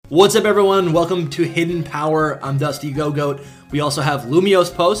What's up, everyone? Welcome to Hidden Power. I'm Dusty Go-Goat. We also have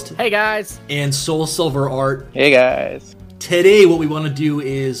Lumios Post. Hey, guys. And Soul Silver Art. Hey, guys. Today, what we want to do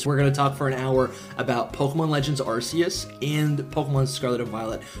is we're going to talk for an hour about Pokemon Legends Arceus and Pokemon Scarlet and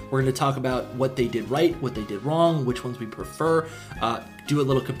Violet. We're going to talk about what they did right, what they did wrong, which ones we prefer, do a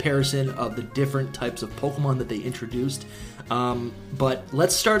little comparison of the different types of Pokemon that they introduced. But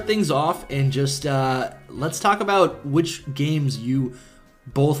let's start things off and just let's talk about which games you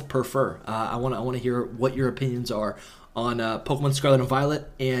both prefer. I want to hear what your opinions are on Pokemon Scarlet and Violet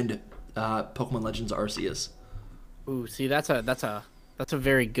and Pokemon Legends Arceus. Ooh, see, that's a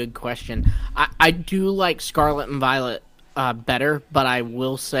very good question. I do like Scarlet and Violet better, but I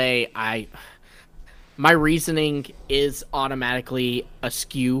will say my reasoning is automatically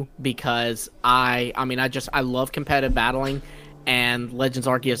askew because I love competitive battling, and Legends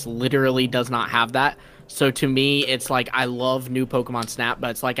Arceus literally does not have that. So to me, it's like I love new Pokemon Snap, but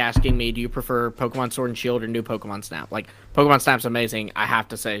it's like asking me, do you prefer Pokemon Sword and Shield or new Pokemon Snap? Like, Pokemon Snap's amazing. I have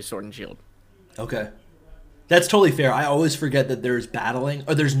to say Sword and Shield. Okay. That's totally fair. I always forget that there's battling,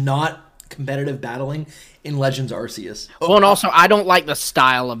 or there's not competitive battling in Legends Arceus. Well, and also, I don't like the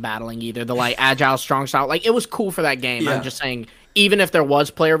style of battling either. The, like, agile, strong style. Like, it was cool for that game. Yeah. I'm just saying, even if there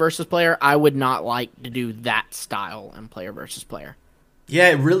was player versus player, I would not like to do that style in player versus player. Yeah,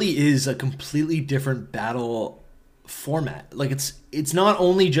 it really is a completely different battle format. Like it's not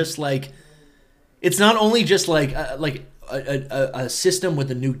only just like a system with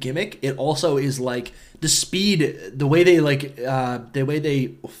a new gimmick. It also is like the speed, the way they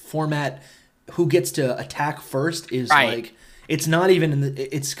format who gets to attack first is right. Like it's not even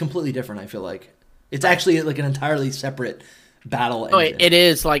it's completely different. I feel like it's actually like an entirely separate battle engine. It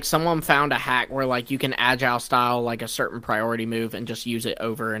is like someone found a hack where like you can agile style like a certain priority move and just use it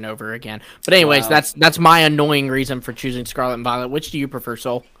over and over again. But anyways, wow. That's my annoying reason for choosing Scarlet and Violet. Which do you prefer,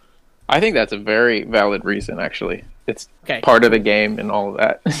 Soul? I think that's a very valid reason, actually. It's part of the game and all of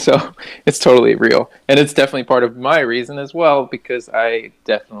that. So it's totally real. And it's definitely part of my reason as well, because I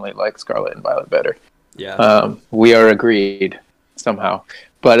definitely like Scarlet and Violet better. Yeah. We are agreed somehow.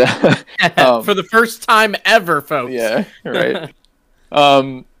 But for the first time ever, folks. Yeah, right.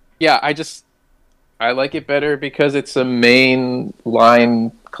 I like it better because it's a main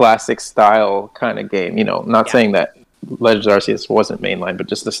line classic style kind of game. You know, not saying that Legends Arceus wasn't mainline, but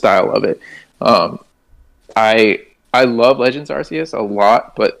just the style of it. I love Legends Arceus a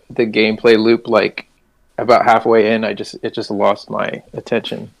lot, but the gameplay loop, like about halfway in, it just lost my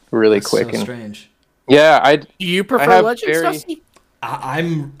attention really quick. So strange. Yeah, Do you prefer Legends Arceus?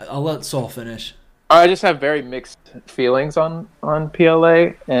 I'll let Saul finish. I just have very mixed feelings on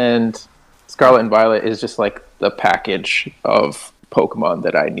PLA, and Scarlet and Violet is just like the package of Pokemon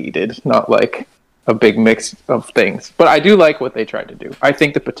that I needed, not like a big mix of things. But I do like what they tried to do. I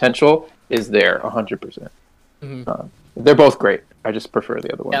think the potential is there 100%. Mm-hmm. They're both great. I just prefer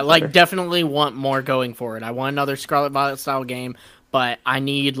the other one. Yeah, like definitely want more going forward. I want another Scarlet Violet style game, but I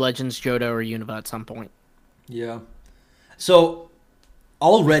need Legends Johto or Unova at some point. Yeah. So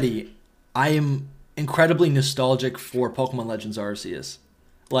already, I am incredibly nostalgic for Pokemon Legends Arceus.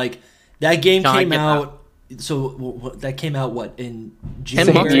 Like, that game came out... So, that came out, what, in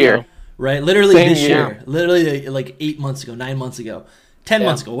January? Same year. Right? Literally this year. Literally, like, 8 months ago, 9 months ago, 10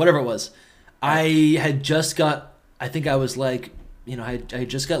 months ago, whatever it was. I had just got... I think I was, like... You know, I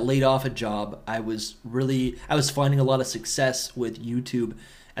just got laid off a job. I was finding a lot of success with YouTube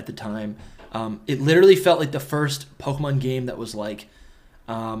at the time. It literally felt like the first Pokemon game that was, like...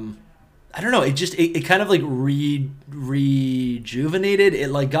 I don't know. It kind of like rejuvenated. It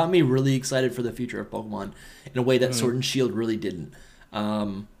like got me really excited for the future of Pokemon in a way that Sword and Shield really didn't.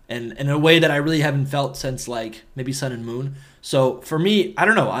 And in a way that I really haven't felt since like maybe Sun and Moon. So for me, I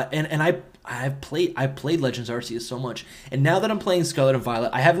don't know. I've played Legends Arceus so much, and now that I'm playing Scarlet and Violet,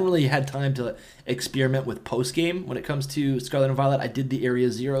 I haven't really had time to experiment with post game when it comes to Scarlet and Violet. I did the Area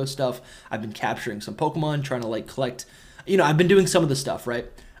Zero stuff. I've been capturing some Pokemon, trying to like collect. You know, I've been doing some of the stuff, right?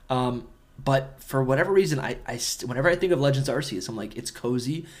 But for whatever reason, whenever I think of Legends Arceus, I'm like, it's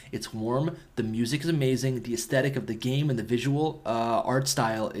cozy, it's warm, the music is amazing, the aesthetic of the game and the visual art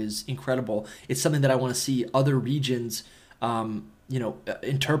style is incredible. It's something that I want to see other regions,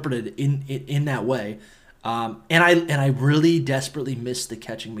 interpreted in that way. And I really desperately miss the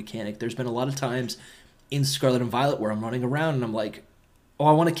catching mechanic. There's been a lot of times in Scarlet and Violet where I'm running around and I'm like, oh,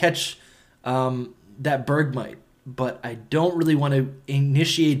 I want to catch that Bergmite, but I don't really want to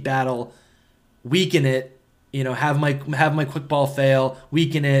initiate battle, weaken it, have my quick ball fail,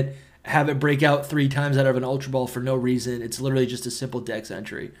 weaken it, have it break out 3 times out of an Ultra Ball for no reason. It's literally just a simple Dex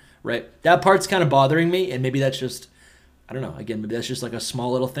entry, right? That part's kind of bothering me, and maybe that's just I don't know. Again, maybe that's just like a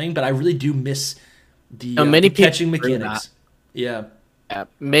small little thing, but I really do miss the, many the people catching agree with mechanics. Yeah. Yeah,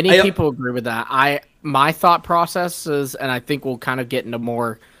 many people agree with that. My thought process is, and I think we'll kind of get into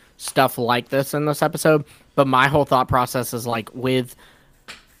more stuff like this in this episode, but my whole thought process is like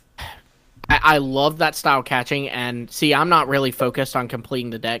I love that style catching, and see, I'm not really focused on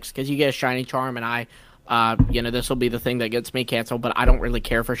completing the decks because you get a shiny charm, and this will be the thing that gets me canceled, but I don't really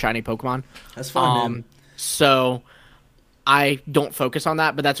care for shiny Pokemon. That's fine, man. So I don't focus on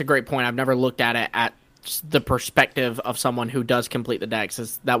that, but that's a great point. I've never looked at it at the perspective of someone who does complete the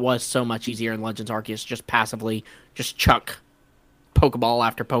decks. That was so much easier in Legends Arceus, just passively just chuck Pokeball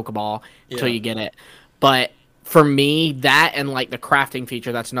after Pokeball until you get it. But for me, that and like the crafting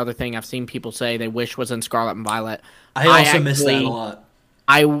feature, that's another thing I've seen people say they wish was in Scarlet and Violet. I also miss that a lot.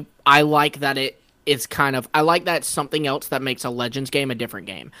 I like that it's kind of, I like that something else that makes a Legends game a different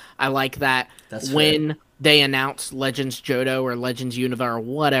game. I like that when they announce Legends Johto or Legends Unova or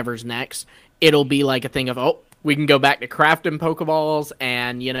whatever's next, it'll be like a thing of, oh, we can go back to crafting Pokeballs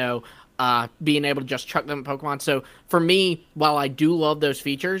and, being able to just chuck them at Pokemon. So for me, while I do love those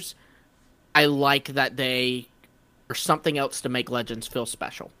features, I like that they are something else to make Legends feel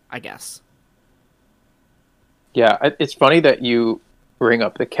special, I guess. Yeah, it's funny that you bring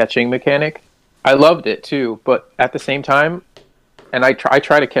up the catching mechanic. I loved it too, but at the same time, and I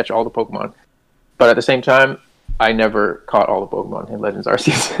try to catch all the Pokemon, but at the same time, I never caught all the Pokemon in Legends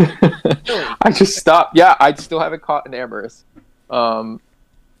Arceus. I just stopped. Yeah, I still haven't caught an Amorous, and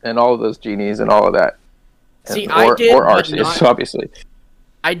all of those genies and all of that. See, or Arceus, obviously.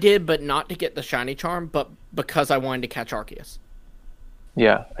 I did, but not to get the shiny charm, but because I wanted to catch Arceus.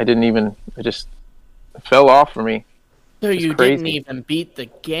 Yeah, it just fell off for me. So you didn't even beat the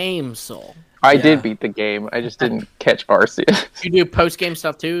game, Soul. I did beat the game. I just didn't catch Arceus. You do post-game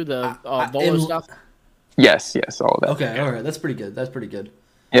stuff too, the Volo stuff? Yes, all of that. Okay, all right, that's pretty good.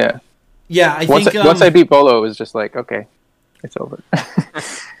 Yeah. Yeah, I think once I beat Bolo, it was just like, okay, it's over.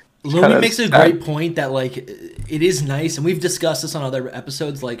 Lumi makes a great point that like it is nice, and we've discussed this on other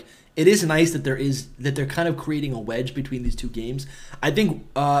episodes. Like it is nice that they're kind of creating a wedge between these two games. I think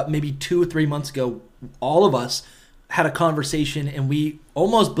maybe 2 or 3 months ago, all of us had a conversation, and we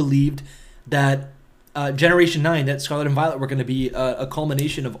almost believed that Generation 9, that Scarlet and Violet were going to be a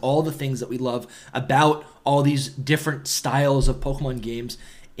culmination of all the things that we love about all these different styles of Pokemon games,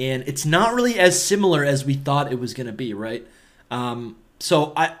 and it's not really as similar as we thought it was going to be, right?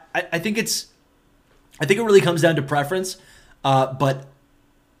 So I think it really comes down to preference, but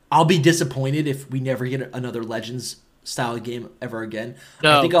I'll be disappointed if we never get another Legends style game ever again.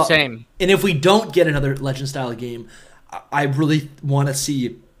 No, same. And if we don't get another Legends style game, I really want to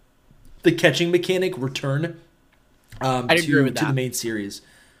see the catching mechanic return to the main series.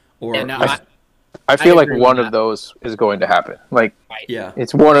 Or I feel like one of those is going to happen. Like,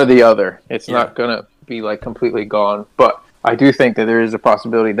 it's one or the other. It's not going to be like completely gone. But I do think that there is a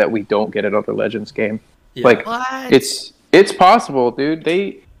possibility that we don't get another Legends game. Yeah. Like, it's possible, dude.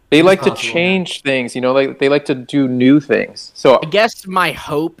 They like to change things, like they like to do new things. So I guess my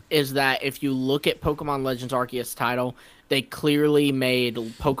hope is that if you look at Pokemon Legends Arceus title, they clearly made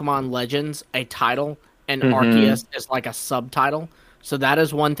Pokemon Legends a title and Arceus is like a subtitle. So that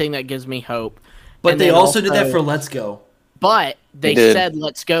is one thing that gives me hope. But they also did that for Let's Go. But they said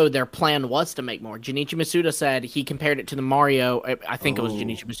Let's Go, their plan was to make more. Junichi Masuda said he compared it to the Mario. I think it was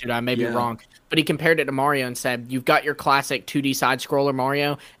Junichi Masuda. I may be wrong. But he compared it to Mario and said, you've got your classic 2D side-scroller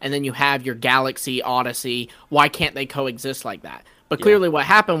Mario, and then you have your Galaxy, Odyssey. Why can't they coexist like that? But clearly what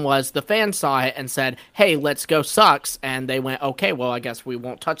happened was the fans saw it and said, hey, Let's Go sucks. And they went, okay, well, I guess we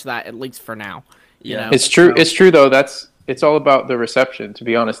won't touch that, at least for now. Yeah, it's true. So, it's true, though. It's all about the reception, to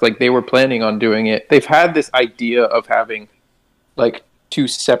be honest. Like, they were planning on doing it. They've had this idea of having, like, 2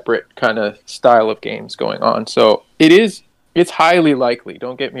 separate kind of style of games going on. So it's highly likely,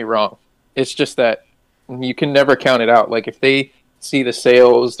 don't get me wrong. It's just that you can never count it out. Like, if they see the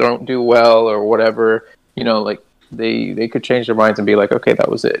sales don't do well or whatever, like, they could change their minds and be like, okay, that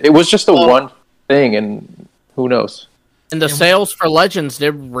was it. It was just the one thing, and who knows? And the sales for Legends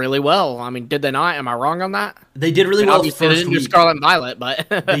did really well. I mean, did they not? Am I wrong on that? They did really well first week. They didn't do Scarlet and Violet,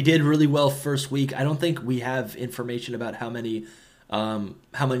 but they did really well first week. I don't think we have information about how many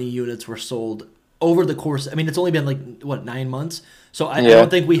units were sold over the course. I mean, it's only been 9 months, so I don't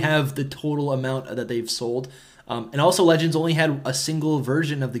think we have the total amount that they've sold. And also, Legends only had a single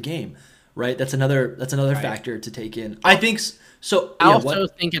version of the game, right? That's another factor to take in. I think so. I also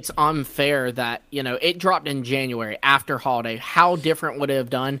think it's unfair that it dropped in January after holiday. How different would it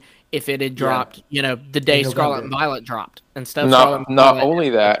have done if it had dropped the day Scarlet and Violet dropped instead of not only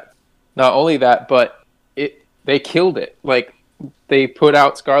that, but they killed it. Like, they put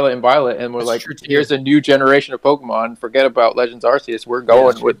out Scarlet and Violet and were like, here's a new generation of Pokemon. Forget about Legends Arceus. We're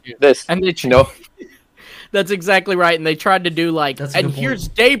going with this. And they, that's exactly right. And they tried to do like, and here's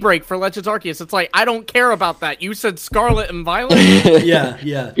Daybreak for Legends Arceus. It's like, I don't care about that. You said Scarlet and Violet.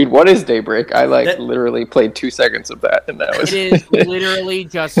 Yeah. Dude, what is Daybreak? I literally played 2 seconds of that, and that was. It is literally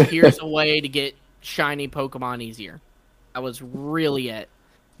just here's a way to get shiny Pokemon easier. That was really it.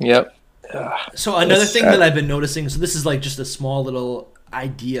 Yep. So another thing that I've been noticing, so this is like just a small little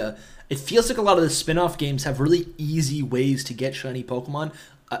idea. It feels like a lot of the spin-off games have really easy ways to get shiny Pokemon.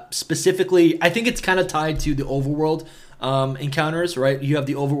 Specifically, I think it's kind of tied to the overworld encounters, right? You have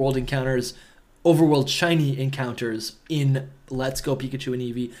the overworld encounters, overworld shiny encounters in Let's Go Pikachu and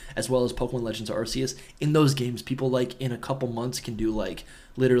Eevee, as well as Pokemon Legends Arceus. In those games, people like in a couple months can do like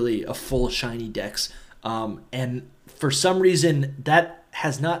literally a full shiny dex. And for some reason, that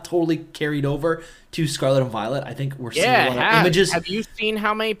has not totally carried over to Scarlet and Violet. I think we're seeing a lot of images. Have you seen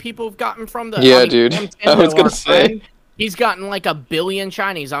how many people have gotten from the? Yeah, dude. I was gonna say he's gotten like 1 billion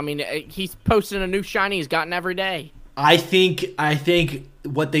shinies. I mean, he's posting a new shiny he's gotten every day. I think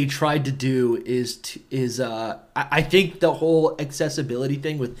what they tried to do is I think the whole accessibility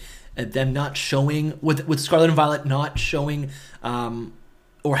thing with them not showing with Scarlet and Violet not showing.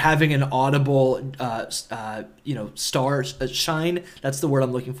 Or having an audible, star shine. That's the word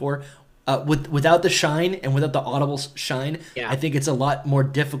I'm looking for. Without the shine and without the audible shine, I think it's a lot more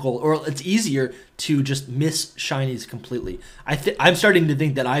difficult, or it's easier to just miss shinies completely. I'm starting to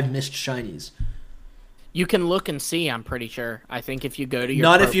think that I've missed shinies. You can look and see. I'm pretty sure. I think if you go to your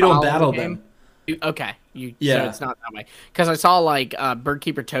not if you don't battle them. Okay, so it's not that way. Because I saw like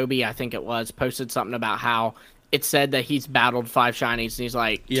Birdkeeper Toby, I think it was, posted something about how. It said that he's battled 5 shinies, and he's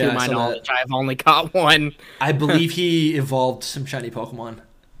like, to my knowledge, I've only caught 1. I believe he evolved some shiny Pokemon.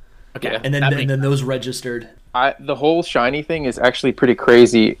 Okay. And then those registered. The whole shiny thing is actually pretty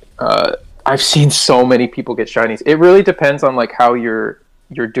crazy. I've seen so many people get shinies. It really depends on like how you're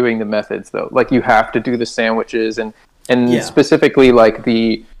doing the methods, though. Like, you have to do the sandwiches and specifically like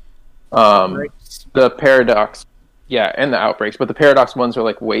the paradox. Yeah, and the outbreaks. But the paradox ones are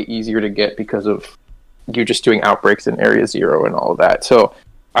like way easier to get because of you're just doing outbreaks in Area 0 and all of that. So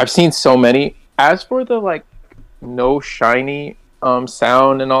I've seen so many. As for the like no shiny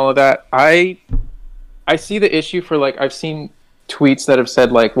sound and all of that, I see the issue for like I've seen tweets that have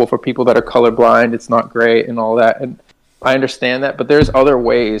said like, well, for people that are colorblind, it's not great and all that. And I understand that, but there's other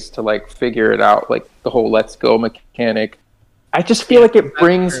ways to like figure it out, like the whole Let's Go mechanic. I just feel like it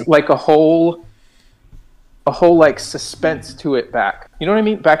brings like a whole like suspense to it back. You know what I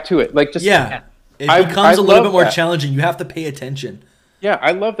mean? Back to it. Like just It becomes a little bit more challenging. You have to pay attention. Yeah,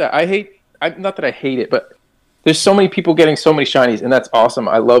 I love that. Not that I hate it, but there's so many people getting so many shinies, and that's awesome.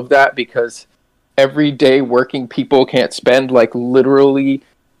 I love that because everyday working people can't spend like literally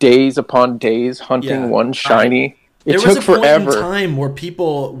days upon days hunting one shiny. It took forever. There was a point in time where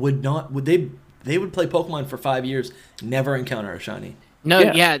people would play Pokemon for 5 years, never encounter a shiny.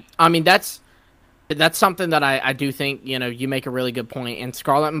 I mean that's something that I do think, you make a really good point. In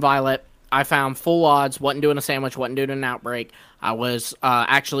Scarlet and Violet, I found full odds, wasn't doing a sandwich, wasn't doing an outbreak. I was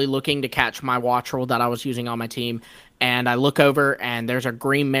actually looking to catch my Wattrel that I was using on my team, and I look over, and there's a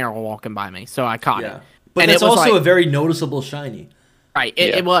green Meryl walking by me, so I caught it. But it's also a very noticeable shiny. Right,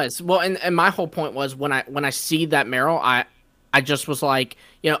 it was. Well, and my whole point was when I see that Meryl, I just was like,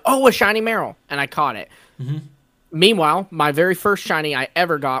 a shiny Meryl, and I caught it. Mm-hmm. Meanwhile, my very first shiny I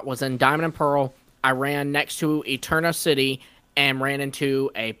ever got was in Diamond and Pearl. I ran next to Eterna City, and ran into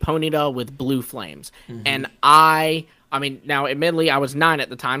a Ponyta with blue flames. Mm-hmm. And I mean, now, admittedly, I was 9 at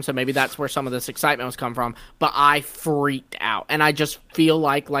the time, so maybe that's where some of this excitement was coming from, but I freaked out. And I just feel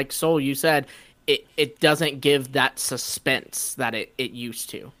like Soul, you said, it doesn't give that suspense that it used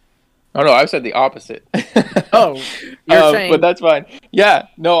to. Oh, no, I've said the opposite. Oh, you're saying... But that's fine. Yeah,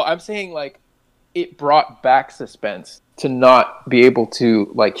 no, I'm saying, like, it brought back suspense to not be able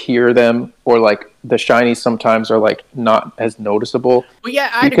to like hear them, or like the shinies sometimes are like not as noticeable. Well, yeah,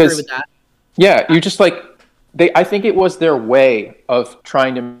 I'd agree with that. Yeah, you just like I think it was their way of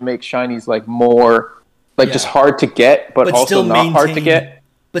trying to make shinies like more like just hard to get, but also not hard to get.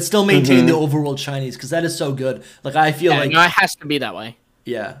 But still maintain the overworld shinies, because that is so good. Like I feel like it has to be that way.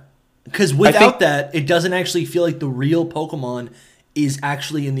 Yeah, because without that, it doesn't actually feel like the real Pokemon is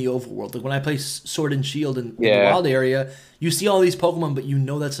actually in the overworld. Like when I play Sword and Shield in the wild area, you see all these Pokemon, but you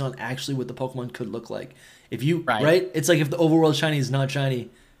know that's not actually what the Pokemon could look like. If you right, it's like if the overworld shiny is not shiny,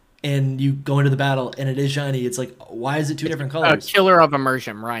 and you go into the battle and it is shiny, it's like, why is it two different colors? A killer of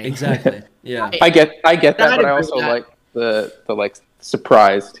immersion, right? Exactly. Yeah, I get that, but I also like the like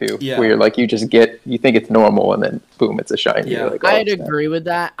surprise too, where you're like you think it's normal and then boom, it's a shiny. Yeah, like, oh, I'd agree with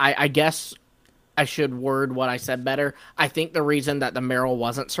that. I guess I should word what I said better. I think the reason that the Meryl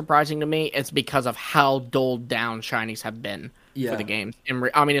wasn't surprising to me is because of how dulled down shinies have been for the game.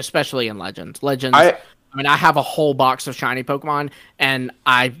 I mean, especially in Legends. I have a whole box of shiny Pokemon, and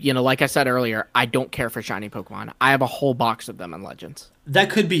like I said earlier, I don't care for shiny Pokemon. I have a whole box of them in Legends.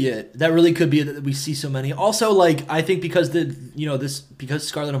 That could be it. That really could be it that we see so many. Also, like, I think because because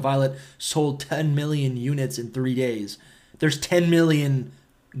Scarlet and Violet sold 10 million units in 3 days, there's 10 million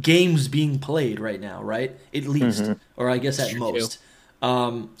games being played right now, right? At least, or I guess at most.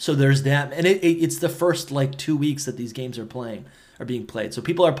 So there's that, and it's the first like 2 weeks that these games are being played. So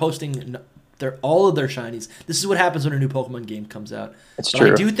people are posting all of their shinies. This is what happens when a new Pokemon game comes out. It's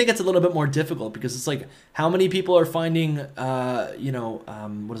true. I do think it's a little bit more difficult because it's like how many people are finding,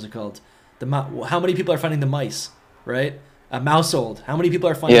 what is it called? How many people are finding the mice, right? Mousehold. How many people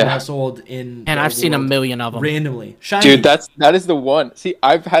are finding Mousehold in? And I've seen a million of them randomly. Shiny. Dude, that is the one. See,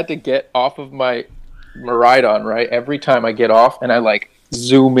 I've had to get off of my Miraidon, right? Every time I get off, and I like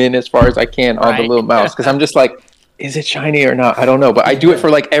zoom in as far as I can on the little mouse because I'm just like, is it shiny or not? I don't know, but I do it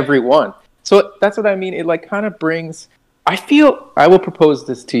for like every one. So that's what I mean. It like kind of brings. I will propose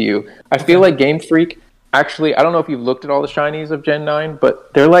this to you. I feel like Game Freak. Actually, I don't know if you've looked at all the shinies of Gen 9,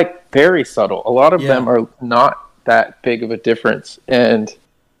 but they're like very subtle. A lot of them are not that big of a difference, and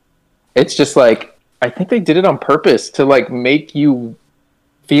it's just like I think they did it on purpose to like make you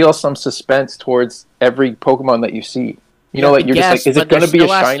feel some suspense towards every Pokemon that you see. You know, like you're just like, is it going to be a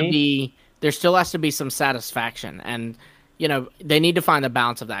shiny? There still has to be some satisfaction, and they need to find the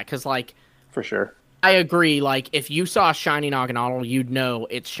balance of that because like. For sure. I agree. Like, if you saw a shiny Naganadel, you'd know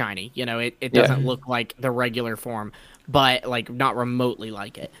it's shiny. It doesn't look like the regular form, but, like, not remotely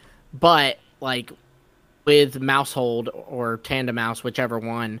like it. But, like, with Mousehold or Tandemaus, whichever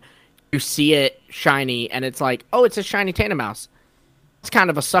one, you see it shiny, and it's like, oh, it's a shiny Tandemaus. It's kind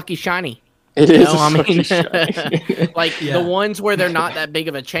of a sucky shiny. It is shiny. Like, the ones where they're not that big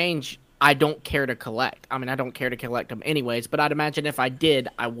of a change, I don't care to collect. I mean, I don't care to collect them anyways, but I'd imagine if I did,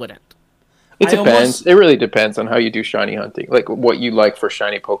 I wouldn't. It depends. It really depends on how you do shiny hunting, like what you like for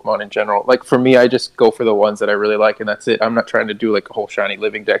shiny Pokemon in general. Like for me, I just go for the ones that I really like, and that's it. I'm not trying to do like a whole shiny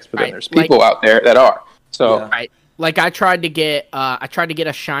living dex, but then there's people out there that are. So, like I tried to get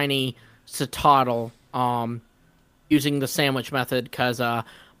a shiny Citadel, using the sandwich method because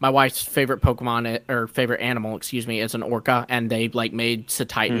my wife's favorite Pokemon or favorite animal, is an orca, and they like made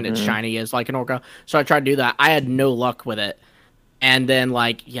Cititan its shiny as like an orca. So I tried to do that. I had no luck with it, and then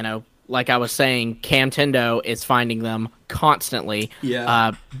like I was saying, Camtendo is finding them constantly.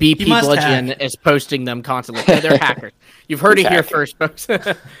 Yeah. BP Bludgeon is posting them constantly. Yeah, they're hackers. You've heard it here first, folks.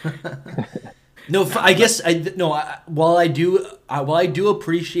 No, I guess while I do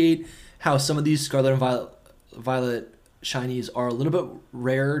appreciate how some of these Scarlet and Violet shinies are a little bit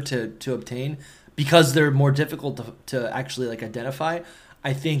rarer to obtain because they're more difficult to actually like identify.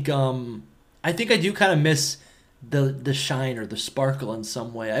 I think I do kind of miss the shine or the sparkle in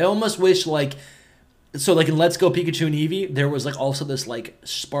some way. I almost wish like in Let's Go Pikachu and Eevee, there was like also this like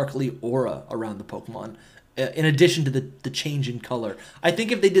sparkly aura around the Pokemon in addition to the change in color. I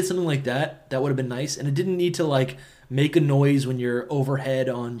think if they did something like that would have been nice, and it didn't need to like make a noise when you're overhead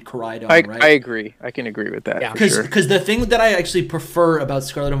on Koraidon, right? I agree. I can agree with that. Because the thing that I actually prefer about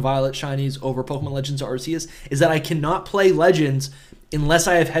Scarlet and Violet shinies over Pokemon Legends or Arceus is that I cannot play Legends unless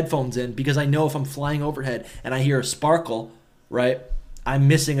I have headphones in, because I know if I'm flying overhead and I hear a sparkle, right, I'm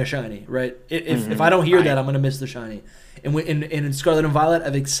missing a shiny, right? If I don't hear that, I'm going to miss the shiny. And in Scarlet and Violet,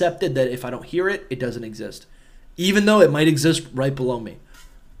 I've accepted that if I don't hear it, it doesn't exist, even though it might exist right below me.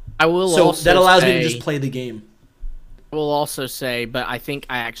 So that allows me to just play the game. I will also say, but I think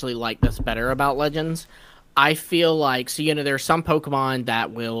I actually like this better about Legends. I feel like, there are some Pokemon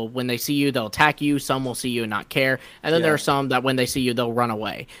that will, when they see you, they'll attack you. Some will see you and not care. And then there are some that when they see you, they'll run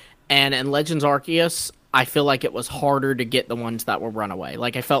away. And in Legends Arceus, I feel like it was harder to get the ones that will run away.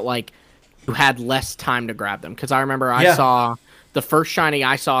 Like, I felt like you had less time to grab them. Because I remember I saw, the first shiny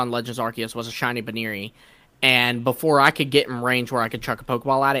I saw in Legends Arceus was a shiny Baneri. And before I could get in range where I could chuck a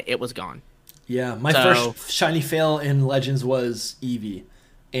Pokeball at it, it was gone. Yeah, my first shiny fail in Legends was Eevee.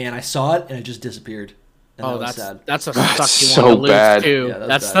 And I saw it, and it just disappeared. And that's sad. That's a sucky so one to lose bad. too. Yeah,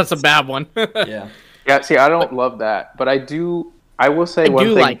 that's a bad one. Yeah. Yeah, see, I don't love that, but I will say one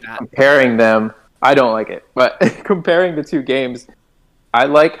thing, like that. Comparing them, I don't like it, but comparing the two games, I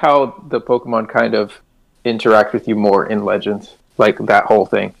like how the Pokemon kind of interact with you more in Legends, like that whole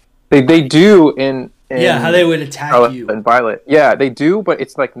thing. They do in how they would attack Scarlet you. and Violet. Yeah, they do, but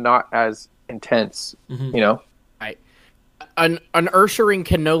it's like not as intense, Right. an Ursaring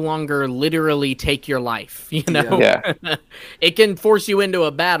can no longer literally take your life, you know? Yeah. It can force you into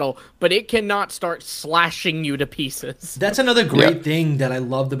a battle, but it cannot start slashing you to pieces. That's another great thing that I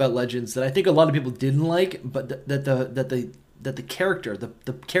loved about Legends that I think a lot of people didn't like, but that the character,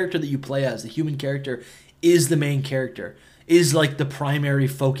 the character that you play as, the human character, is the main character, is like the primary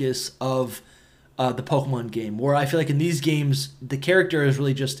focus of the Pokemon game. Where I feel like in these games, the character is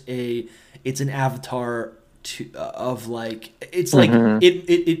really just it's an avatar of like, it's like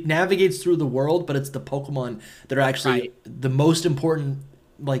it navigates through the world, but it's the Pokemon that are actually the most important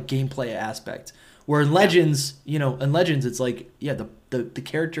like gameplay aspect. Where in Legends, it's like, the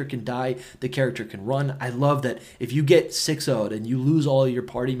character can die, the character can run. I love that if you get 6-0'd and you lose all your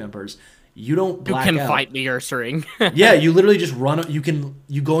party members, you don't black out. You can fight the Ursaring. Yeah, you literally just run. You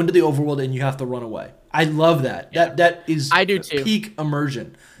go into the overworld and you have to run away. I love that. Yeah. That is I do too. Peak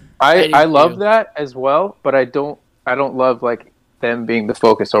immersion. I love that as well, but I don't love like them being the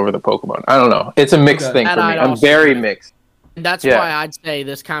focus over the Pokemon. I don't know. It's a mixed thing for me. I'm very mixed. That's why I'd say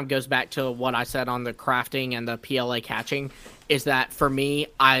this kind of goes back to what I said on the crafting and the PLA catching, is that for me,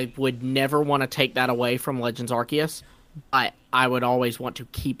 I would never want to take that away from Legends Arceus, but I would always want to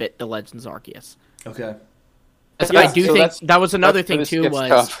keep it to Legends Arceus. Okay. I do think that was another thing too,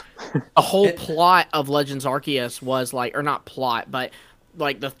 was the whole plot of Legends Arceus was like, or not plot, but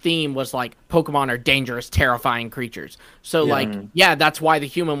like the theme was like Pokemon are dangerous, terrifying creatures. So that's why the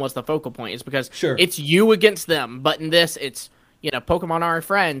human was the focal point, is because it's you against them. But in this, it's, Pokemon are our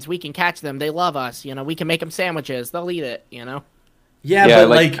friends. We can catch them. They love us. We can make them sandwiches. They'll eat it. Yeah,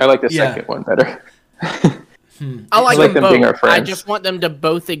 but I like the second one better. I like them both. Being our friends. I just want them to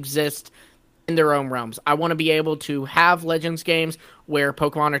both exist in their own realms. I want to be able to have Legends games where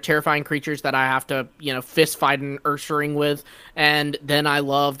Pokemon are terrifying creatures that I have to, fist fight an Ursaring with, and then I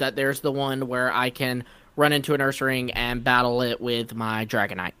love that there's the one where I can run into an Ursaring and battle it with my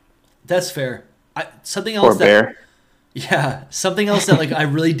Dragonite. That's fair. Something else that like I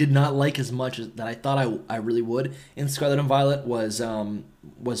really did not like as much as that I thought I really would in Scarlet and Violet was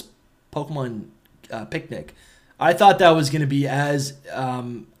Pokemon Picnic. I thought that was going to be as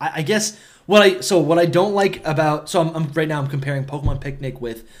I guess what I don't like about, I'm right now I'm comparing Pokemon Picnic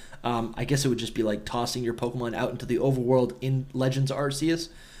with I guess it would just be like tossing your Pokemon out into the overworld in Legends Arceus.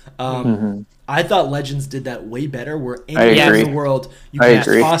 I thought Legends did that way better, where anywhere in the world you can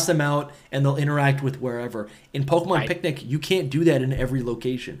toss them out and they'll interact with wherever. In Pokemon Picnic, you can't do that in every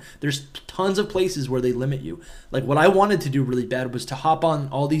location. There's tons of places where they limit you. Like what I wanted to do really bad was to hop on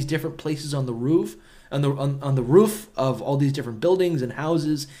all these different places on the roof, on the roof of all these different buildings and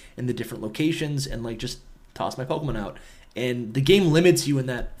houses and the different locations, and like just toss my Pokemon out. And the game limits you in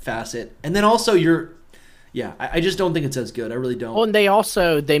that facet. And then also I just don't think it's as good. I really don't. Well, and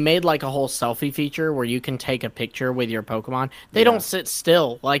they made like a whole selfie feature where you can take a picture with your Pokemon. They don't sit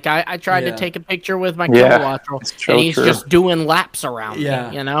still. Like I tried to take a picture with my Kilowattrel, and he's just doing laps around me,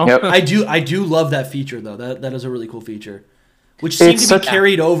 Yep. I do love that feature though. That is a really cool feature, which seems to be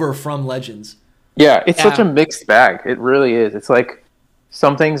carried over from Legends. Yeah, it's such a mixed bag. It really is. It's like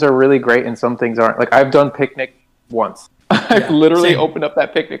some things are really great and some things aren't. Like I've done Picnic once. I've literally opened up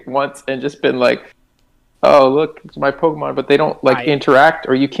that Picnic once and just been like, oh, look, it's my Pokemon, but they don't like interact,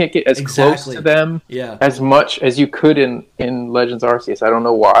 or you can't get as close to them as much as you could in Legends Arceus. I don't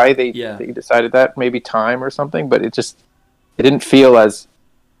know why they decided that, maybe time or something, but it didn't feel as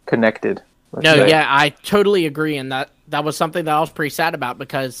connected. I totally agree, and that was something that I was pretty sad about,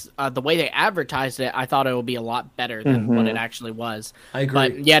 because the way they advertised it, I thought it would be a lot better than what it actually was. I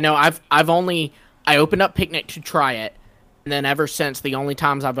agree. But I opened up Picnic to try it, and then ever since, the only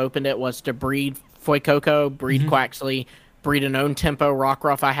times I've opened it was to breed Fuecoco, breed Quaxley, breed an own tempo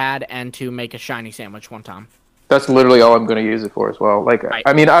Rockruff I had, and to make a shiny sandwich one time. That's literally all I'm going to use it for as well. Like,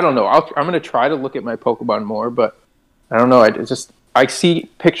 I mean, I don't know. I'm going to try to look at my Pokemon more, but I don't know. I see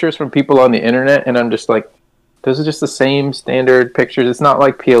pictures from people on the internet, and I'm just like, those are just the same standard pictures. It's not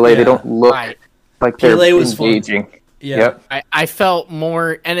like PLA. Yeah, they don't look like they're engaging. Fun. Yeah. Yep. I felt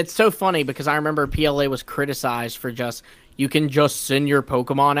more, and it's so funny because I remember PLA was criticized for you can just send your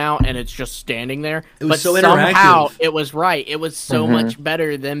Pokemon out and it's just standing there. It was so somehow interactive. It was right. It was so much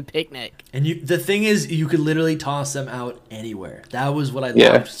better than Picnic. And the thing is, you could literally toss them out anywhere. That was what I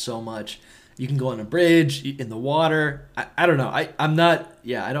loved so much. You can go on a bridge, in the water. I don't know. I'm not.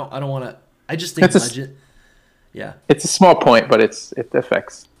 Yeah, I don't want to. I just think Legend. Yeah, it's a small point, but it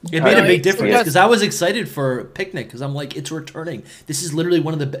affects. It made a big difference because I was excited for Picnic because I'm like, it's returning. This is literally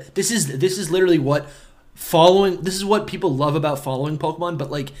one of the. This is literally what following. This is what people love about following Pokemon, but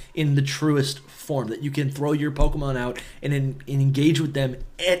like in the truest form, that you can throw your Pokemon out and engage with them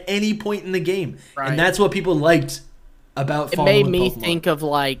at any point in the game, and that's what people liked about It following made me Pokemon. think of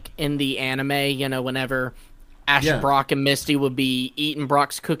like in the anime, whenever Ash, Yeah. Brock, and Misty would be eating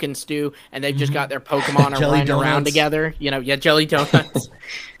Brock's cooking stew, and they've just got their Pokemon Jelly running around donuts. together. Jelly donuts.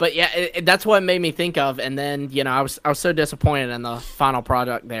 But yeah, that's what it made me think of. And then I was so disappointed in the final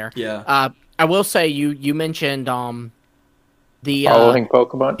product there. Yeah. I will say you mentioned the Following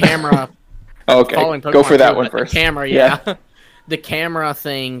Pokemon. camera. Okay, Following go for Pokemon that too, one but the first. camera, yeah. The camera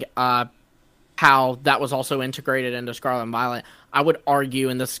thing, how that was also integrated into Scarlet and Violet. I would argue,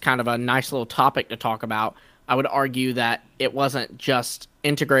 and this is kind of a nice little topic to talk about, I would argue that it wasn't just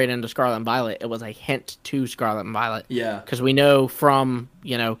integrated into Scarlet and Violet, it was a hint to Scarlet and Violet. Yeah. Because we know from,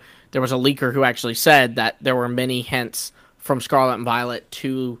 there was a leaker who actually said that there were many hints from Scarlet and Violet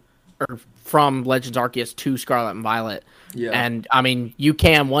or from Legends Arceus to Scarlet and Violet. Yeah. And,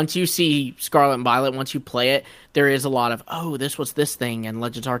 once you see Scarlet and Violet, once you play it, there is a lot of, oh, this was this thing in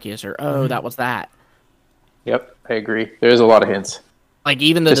Legends Arceus, or, oh, that was that. Yep, I agree. There's a lot of hints. Like,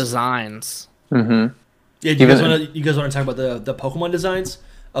 even the designs. Mm-hmm. Yeah, you guys want to talk about the Pokemon designs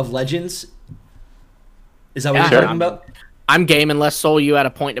of Legends? Is that what you're talking about? I'm game unless Soul, you had a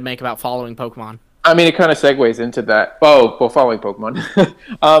point to make about following Pokemon. I mean, it kind of segues into that. Oh, well, following Pokemon.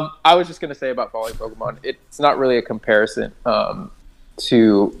 I was just going to say about following Pokemon, it's not really a comparison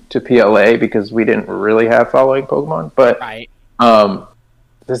to PLA because we didn't really have following Pokemon. But Right.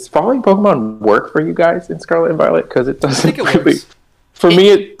 Does following Pokemon work for you guys in Scarlet and Violet? Because it doesn't think it really. works. For me,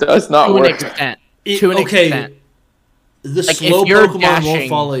 it does not To an work. extent. The Like, slow if you're Pokemon won't dashing-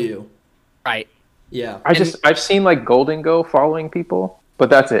 follow you. Right. Yeah. I've seen like Golden Go following people, but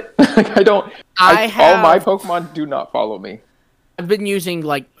that's it. Like, all my Pokemon do not follow me. I've been using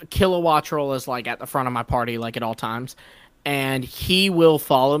like Kilowattrel as like at the front of my party like at all times, and he will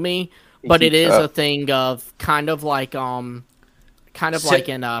follow me. But it is a thing of kind of like in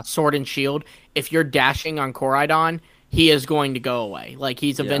Sword and Shield. If you're dashing on Koraidon, he is going to go away. Like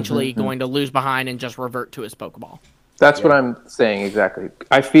he's eventually going to lose behind and just revert to his Pokeball. That's what I'm saying exactly.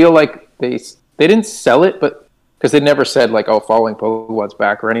 I feel like they didn't sell it, but because they never said like, oh, following Pokemon's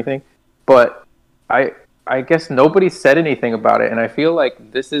back or anything. But I guess nobody said anything about it, and I feel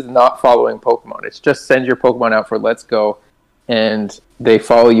like this is not following Pokemon. It's just send your Pokemon out for Let's Go, and they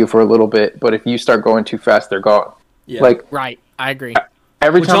follow you for a little bit. But if you start going too fast, they're gone. Yeah. Like Right, I agree.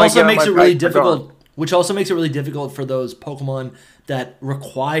 every Which time also I get makes on it my really bike, they're gone. difficult. Which also makes it really difficult for those Pokemon that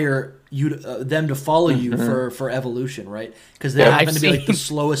require them to follow you for evolution, right? Because they happen to be like the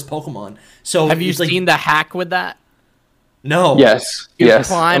slowest Pokemon. So Have you it's like, seen the hack with that? No. Yes, You yes,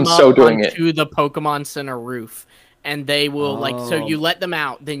 climb I'm up so doing it. onto the Pokemon Center roof, and they will so you let them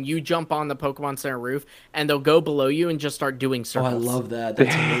out, then you jump on the Pokemon Center roof, and they'll go below you and just start doing Oh, circles. I love that.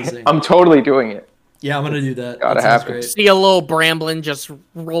 That's amazing. I'm totally doing it. Yeah, I'm gonna do that. Gotta That sounds happen. great. See a little Bramblin just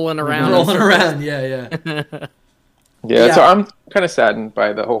rolling around. Rolling around. Yeah. Yeah, so I'm kind of saddened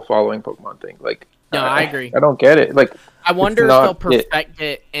by the whole following Pokemon thing. Like, No, I agree. I don't get it. Like, I wonder if not they'll it. perfect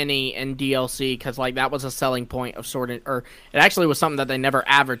it any in DLC, because like that was a selling point of or it actually was something that they never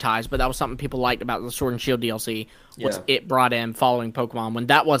advertised, but that was something people liked about the Sword and Shield DLC. Was Yeah. it brought in following Pokemon when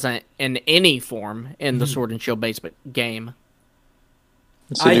that wasn't in any form in the Sword and Shield based game.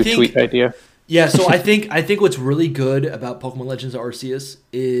 it's a new tweet idea. Yeah, so I think what's really good about Pokemon Legends Arceus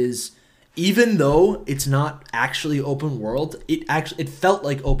is even though it's not actually open world, it felt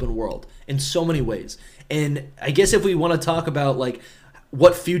like open world in so many ways. And I guess if we want to talk about like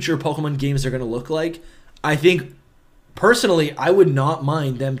what future Pokemon games are going to look like, I think personally I would not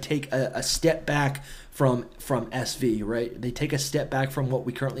mind them take a step back from SV, right? They take a step back from what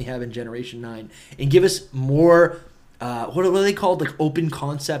we currently have in Generation 9 and give us more what are they called? Like open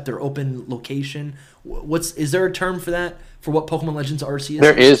concept or open location? Is there a term for that? For what Pokemon Legends Arceus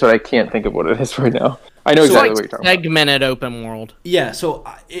There is, but I can't think of what it is right now. I know exactly what you're talking about. Segmented open world. Yeah, so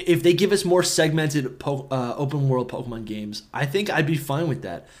if they give us more segmented open world Pokemon games, I think I'd be fine with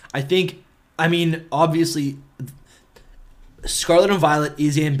that. Obviously, Scarlet and Violet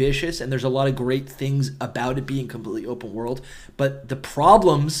is ambitious, and there's a lot of great things about it being completely open world. But the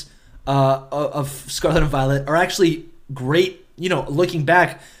problems of Scarlet and Violet are actually great. Looking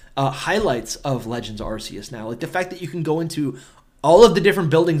back, highlights of Legends Arceus now, like the fact that you can go into all of the different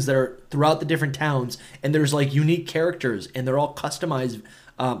buildings that are throughout the different towns, and there's like unique characters, and they're all customized.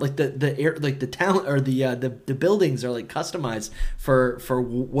 Like the town or the buildings are like customized for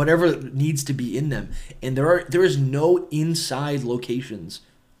whatever needs to be in them, and there is no inside locations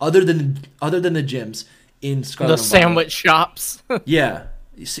other than the gyms in Scarlet. The sandwich shops. Yeah,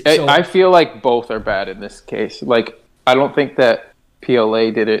 I feel like both are bad in this case. Like, I don't think that PLA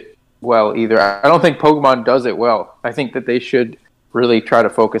did it well either. I don't think Pokemon does it well. I think that they should really try to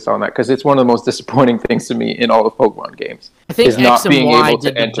focus on that, because it's one of the most disappointing things to me in all the Pokemon games. I think is X not and being Y able to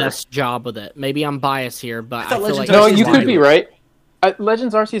did the enter. best job with it. Maybe I'm biased here, but I thought feel Legends like No, Arceus you did could do be it. right.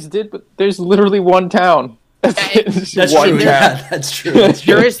 Legends Arceus did, but there's literally one town. It's That's one true. town. Yeah, that's true. That's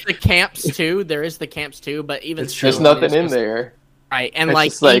true. there is the camps too. But even It's true. There's still, nothing it's in just- there. Right, and It's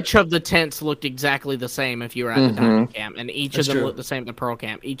like just like- each of the tents looked exactly the same if you were at the Diamond Camp, and each That's of them true. looked the same at the Pearl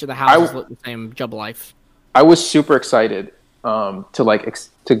Camp. Each of the houses looked the same. Jub Life. I was super excited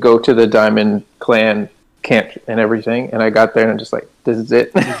to go to the Diamond Clan camp and everything, and I got there and I'm just like, this is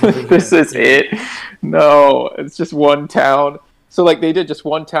it. This is it. No, it's just one town. So like they did just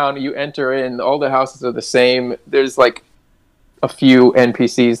one town. You enter in, all the houses are the same. There's like a few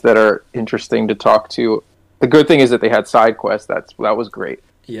NPCs that are interesting to talk to. The good thing is that they had side quests. That was great.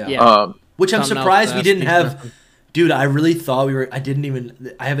 Yeah. Which I'm Something surprised else we to didn't ask you, have. Stefan. Dude, I really thought we were. I haven't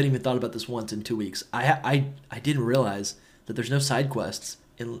even thought about this once in 2 weeks. I didn't realize that there's no side quests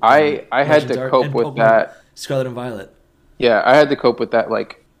in. I had Legends to cope and with Pokemon that. Scarlet and Violet. Yeah, I had to cope with that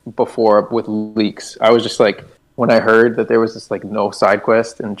like before with leaks. I was just like, when I heard that there was this like no side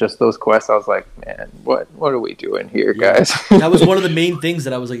quest and just those quests, I was like, man, what are we doing here, guys? That was one of the main things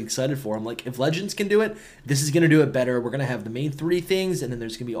that I was like excited for. I'm like, if Legends can do it, this is gonna do it better. We're gonna have the main 3 things, and then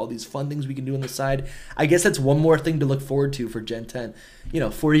there's gonna be all these fun things we can do on the side. I guess that's one more thing to look forward to for Gen 10.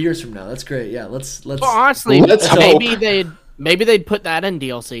 40 years from now. That's great. Yeah, let's. Well, honestly, Let's maybe they'd put that in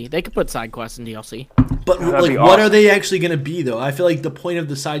DLC. They could put side quests in DLC. But That'd like, be what awesome. are they actually gonna be though? I feel like the point of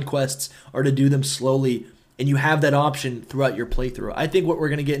the side quests are to do them slowly, and you have that option throughout your playthrough. I think what we're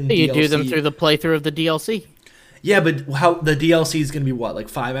gonna get in You DLC. do them through the playthrough of the DLC. Yeah, but how the DLC is gonna be what, like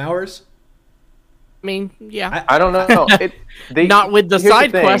 5 hours? I mean, yeah, I don't know. not with the here's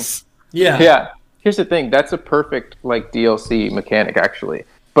side thing. quests. Yeah. Yeah, here's the thing. That's a perfect like DLC mechanic actually.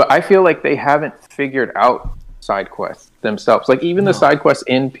 But I feel like they haven't figured out side quests themselves. Like even the side quests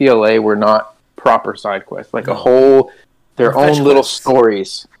in PLA were not proper side quests. Like their Or fetch own little quests.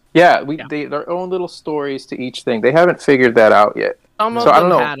 stories. Yeah, their own little stories to each thing. They haven't figured that out yet. Some of So I don't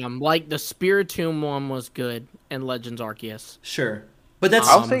them know. had them. Like the Spiritomb one was good in Legends Arceus. Sure. But that's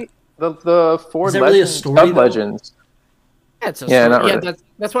I'll say the 4 Is that really a legends, story, though? sub-legends. Yeah, it's a Yeah, story. not Yeah, really.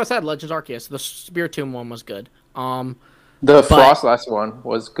 that's what I said. Legends Arceus. The Spiritomb one was good. The Frostlass one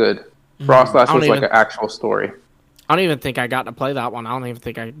was good. Frostlass I don't was like even- an actual story. I don't even think I got to play that one. I don't even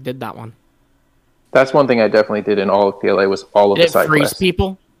think I did that one. That's one thing I definitely did in all of PLA was all of Did the it side freeze quests.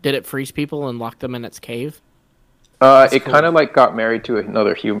 people? Did it freeze people and lock them in its cave? It kind of like got married to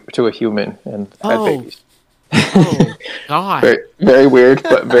a human and had Oh. babies. Oh God! Very, very weird,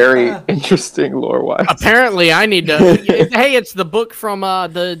 but very interesting lore wise. Apparently, I need to. Hey, it's the book from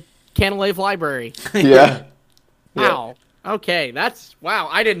the Canalave Library. Yeah. Wow. Okay, that's wow.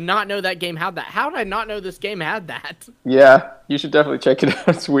 I did not know that game had that. How did I not know this game had that? Yeah, you should definitely check it out.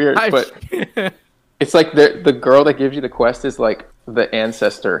 It's weird, but it's like the girl that gives you the quest is like the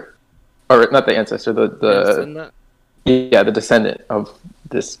ancestor, or not the ancestor, the descendant of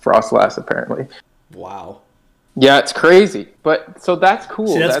this Frostlass apparently. wow. Yeah, it's crazy, but so that's cool.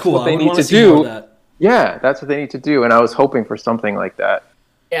 See, that's cool. What I they would need wanna to see more of do. that. Yeah, that's what they need to do, and I was hoping for something like that.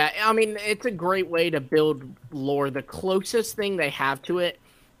 Yeah, I mean, it's a great way to build lore. The closest thing they have to it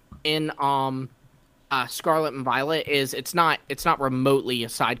in Scarlet and Violet is it's not remotely a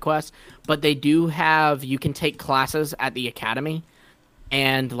side quest, but they do have, you can take classes at the academy,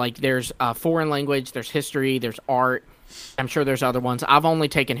 and like there's foreign language, there's history, there's art. I'm sure there's other ones. I've only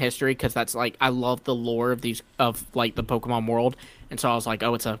taken history because that's like I love the lore of like the Pokemon world, and so I was like,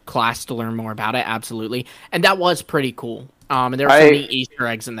 oh, it's a class to learn more about it. Absolutely, and that was pretty cool. And there were so many Easter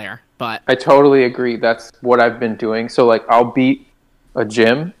eggs in there. But I totally agree. That's what I've been doing. So like I'll beat a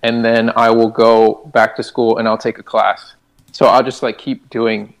gym and then I will go back to school and I'll take a class. So I'll just like keep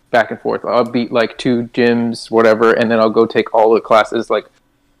doing back and forth. I'll beat like 2 gyms, whatever, and then I'll go take all the classes, like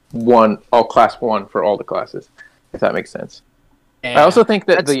all class 1 for all the classes, if that makes sense. yeah, I also think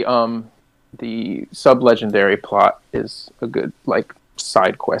that the sub-legendary plot is a good like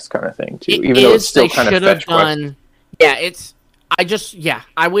side quest kind of thing too, even though it's still kind of fetch quest. Yeah,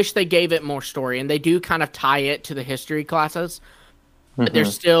 I wish they gave it more story, and they do kind of tie it to the history classes. But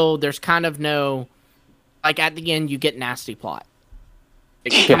there's kind of no, like at the end you get nasty plot.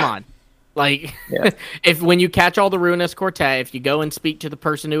 Like, come on. Like, if when you catch all the Ruinous Quartet, if you go and speak to the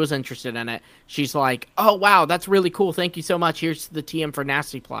person who was interested in it, she's like, "Oh wow, that's really cool. Thank you so much. Here's the TM for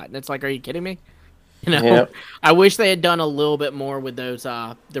nasty plot." And it's like, "Are you kidding me?" You know, Yep. I wish they had done a little bit more with those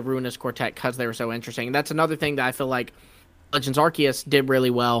the Ruinous Quartet because they were so interesting. And that's another thing that I feel like Legends Arceus did really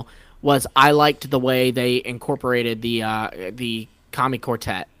well. Was I liked the way they incorporated the Kami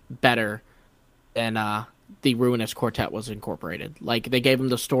Quartet better than the Ruinous Quartet was incorporated. Like they gave him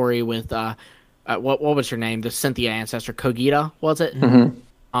the story with what was her name? The Cynthia ancestor, Kogita, was it? Mm-hmm.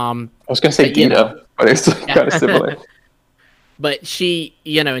 I was gonna say Dita, but it's kind of similar. But she,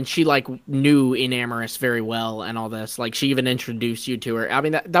 and she like knew Enamorus very well and all this. Like she even introduced you to her. I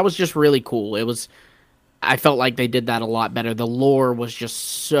mean, that was just really cool. I felt like they did that a lot better. The lore was just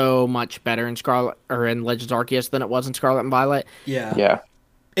so much better in in Legends Arceus than it was in Scarlet and Violet. Yeah.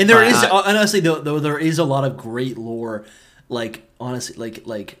 And there is honestly though there is a lot of great lore, like honestly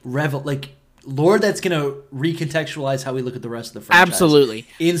like lore that's gonna recontextualize how we look at the rest of the franchise. Absolutely.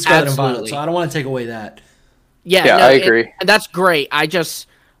 In Scarlet and Violet. So I don't want to take away that. Yeah, I agree. And that's great. I just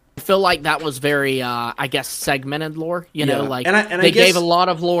feel like that was very, I guess, segmented lore. Like they gave a lot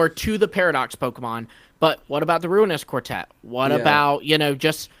of lore to the Paradox Pokemon. But what about the Ruinous Quartet? What about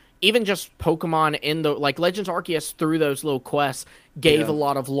just Pokemon in the Legends Arceus through those little quests gave a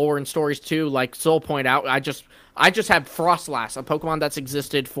lot of lore and stories too. Like Soul point out, I just had Frostlass, a Pokemon that's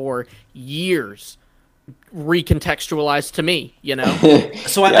existed for years, recontextualized to me.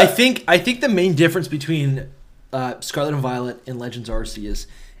 So I think the main difference between Scarlet and Violet and Legends Arceus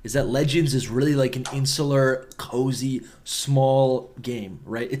is that Legends is really like an insular, cozy, small game,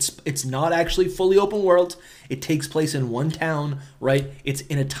 right? It's not actually fully open world. It takes place in one town, right? It's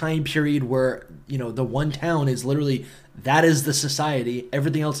in a time period where, the one town is literally, that is the society.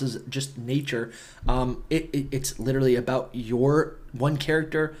 Everything else is just nature. It's literally about your one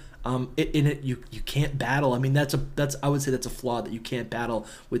character. In it, you can't battle. I mean, I would say that's a flaw, that you can't battle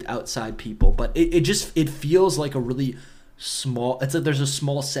with outside people. But it feels like a really small. It's like there's a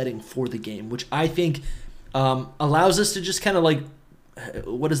small setting for the game, which I think allows us to just kind of like,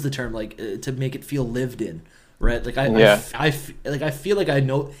 what is the term, like to make it feel lived in, right? Like I feel like I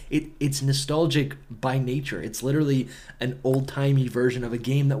know it's nostalgic by nature. It's literally an old timey version of a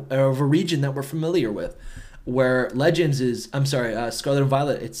game of a region that we're familiar with. Where Legends is, Scarlet and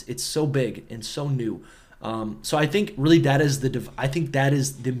Violet, it's so big and so new. So I think really that's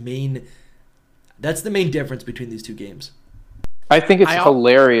the main difference between these two games. I think it's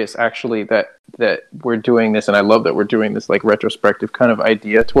hilarious, actually, that we're doing this, and I love that we're doing this like retrospective kind of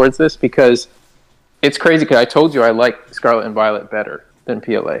idea towards this, because it's crazy. Because I told you I like Scarlet and Violet better than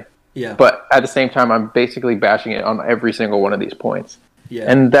PLA. Yeah. But at the same time, I'm basically bashing it on every single one of these points. Yeah.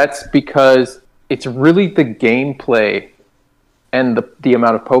 And that's because it's really the gameplay and the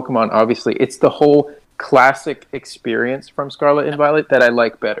amount of Pokemon, obviously. It's the whole classic experience from Scarlet and Violet that I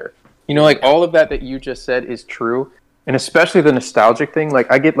like better. Like all of that you just said is true. And especially the nostalgic thing.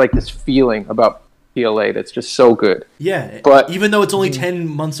 Like I get like this feeling about PLA that's just so good. Yeah, but even though it's only 10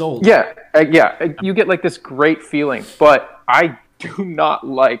 months old. Yeah, you get like this great feeling. But I do not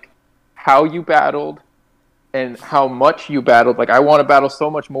like how you battled and how much you battled. Like I want to battle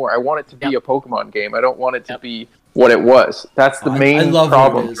so much more. I want it to be a Pokemon game. I don't want it to be what it was. That's the main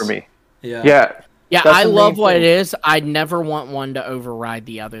problem for me. Yeah. Yeah, I love what it is. I never want one to override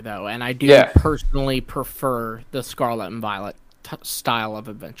the other, though, and I do personally prefer the Scarlet and Violet style of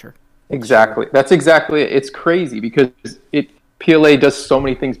adventure. Exactly. That's exactly it. It's crazy because PLA does so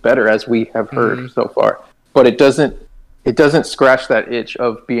many things better, as we have heard so far, but it doesn't scratch that itch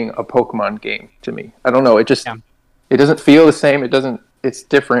of being a Pokemon game to me. I don't know. It just it doesn't feel the same. It's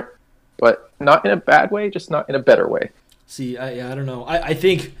different, but not in a bad way, just not in a better way. See, I don't know. I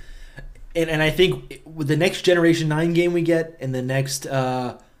think. And I think with the next Generation 9 game we get and the next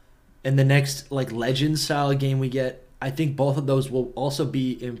like Legends style game we get, I think both of those will also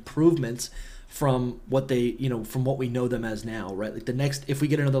be improvements from what from what we know them as now, right? Like the next, if we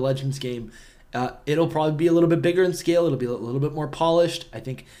get another Legends game, it'll probably be a little bit bigger in scale. It'll be a little bit more polished. I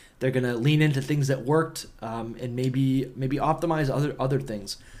think they're gonna lean into things that worked, and maybe optimize other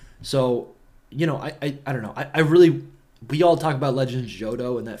things. So, I don't know. I really. We all talk about Legends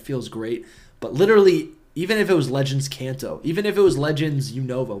Johto, and that feels great. But literally, even if it was Legends Kanto, even if it was Legends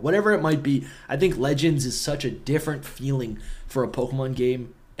Unova, whatever it might be, I think Legends is such a different feeling for a Pokemon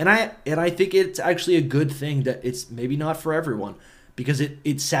game. And I think it's actually a good thing that it's maybe not for everyone, because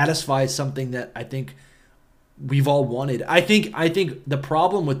it satisfies something that I think we've all wanted. I think the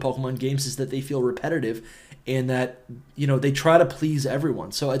problem with Pokemon games is that they feel repetitive, and that they try to please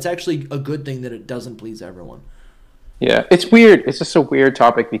everyone. So it's actually a good thing that it doesn't please everyone. Yeah, it's weird. It's just a weird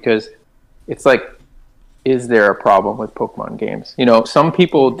topic because it's like, is there a problem with Pokemon games? Some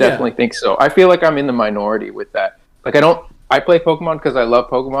people definitely think so. I feel like I'm in the minority with that. Like I play Pokemon because I love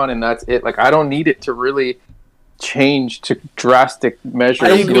Pokemon, and that's it. Like I don't need it to really change to drastic measures. I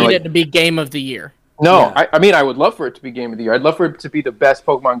don't need it to be Game of the Year. No, I mean, I would love for it to be Game of the Year. I'd love for it to be the best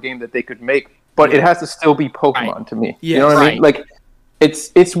Pokemon game that they could make, but it has to still be Pokemon to me. Yeah, you know what I mean? Like,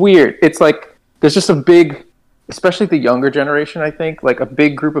 it's weird. It's like there's just a big, especially the younger generation, I think, like a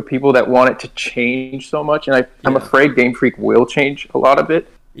big group of people that want it to change so much, and I'm afraid Game Freak will change a lot of it.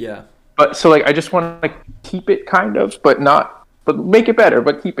 Yeah. But so like I just want to keep it kind of, but make it better,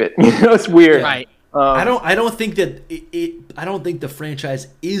 but keep it. It's weird. Right. I don't think that I don't think the franchise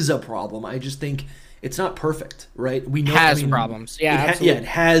is a problem. I just think it's not perfect, right? We know has problems. Yeah, absolutely. It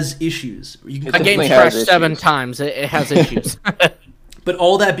has issues. A game's crashed 7 times. It has issues. But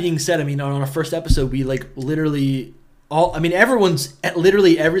all that being said, I mean, on our first episode, we like literally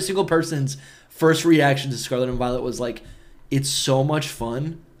literally every single person's first reaction to Scarlet and Violet was like, it's so much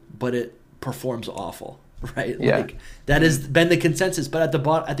fun, but it performs awful, right? Yeah. Like that has been the consensus. But at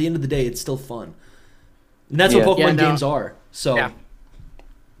the end of the day, it's still fun, and that's what Pokemon games are. So. Yeah.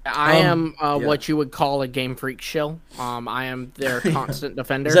 I am what you would call a Game Freak shill. I am their constant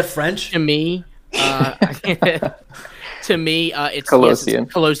defender. Is that French? To me, it's Colossian.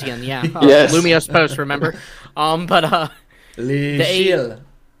 It's Colossian, yeah. Yes. Lumiose Post, remember? They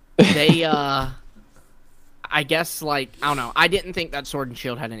I guess, like, I don't know. I didn't think that Sword and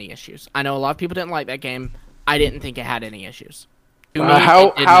Shield had any issues. I know a lot of people didn't like that game. I didn't think it had any issues.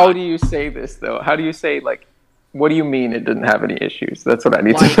 How do you say this, though? How do you say, like, what do you mean it didn't have any issues? That's what I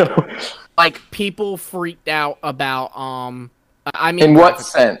need to know. Like, people freaked out about, I mean, in what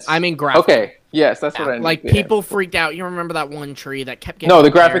sense? I mean, graphics. Okay, yes, that's what I need. Like, people freaked out. You remember that one tree that kept getting No, the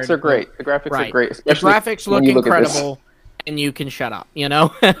graphics are great. The graphics are great. The graphics look incredible, and you can shut up, you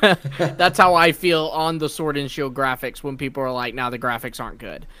know? That's how I feel on the Sword and Shield graphics when people are like, "Now the graphics aren't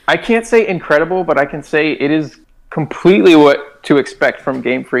good." I can't say incredible, but I can say it is completely what to expect from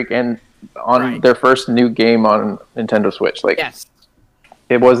Game Freak and on their first new game on Nintendo Switch. Like, yes.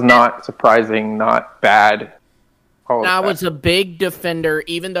 It was not surprising, not bad. I was a big defender,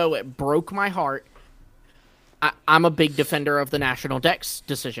 even though it broke my heart. I'm a big defender of the National Dex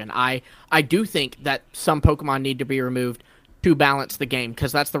decision. I do think that some Pokemon need to be removed to balance the game,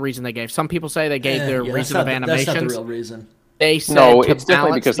 because that's the reason they gave. Some people say they gave their reason of animations. That's not the real reason. They said no, it's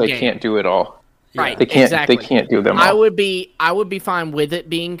definitely because they can't do it all. Right, they can't. Exactly. They can't do them all. I would be fine with it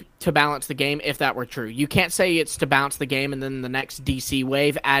being to balance the game if that were true. You can't say it's to balance the game and then the next DC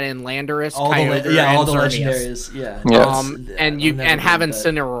wave add in Landorus, all the legendaries, and have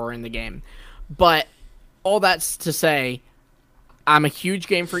Incineroar in the game. But all that's to say, I'm a huge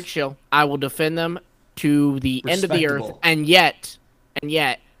Game Freak shill. I will defend them to the end of the earth, and yet,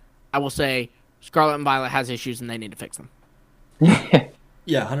 I will say Scarlet and Violet has issues and they need to fix them.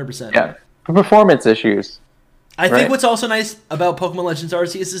 Yeah, 100%. Yeah. Performance issues. I think what's also nice about Pokemon Legends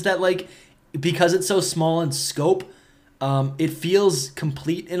Arceus is that, like, because it's so small in scope, it feels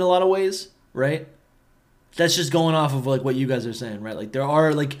complete in a lot of ways, right? That's just going off of, like, what you guys are saying, right? Like, there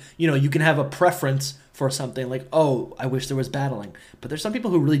are, like, you know, you can have a preference for something, like, oh, I wish there was battling. But there's some people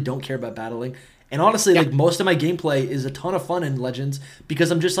who really don't care about battling. And honestly, like, most of my gameplay is a ton of fun in Legends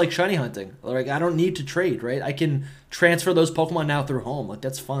because I'm just, like, shiny hunting. Like, I don't need to trade, right? I can transfer those Pokemon now through home. Like,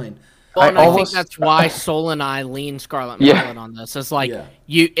 that's fine. Well, I think that's why Soul and I lean Scarlet and Violet on this. It's like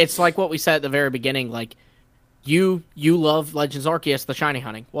it's like what we said at the very beginning. Like, you love Legends Arceus, the shiny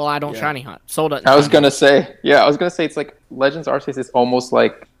hunting. Well, I don't shiny hunt. Soul doesn't. I was gonna say it's like Legends Arceus is almost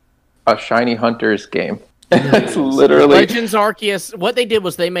like a shiny hunters game. It's literally Legends Arceus. What they did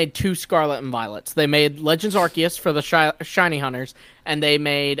was they made 2 Scarlet and Violets. They made Legends Arceus for the shiny hunters, and they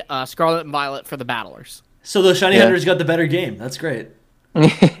made Scarlet and Violet for the battlers. So the shiny hunters got the better game. That's great.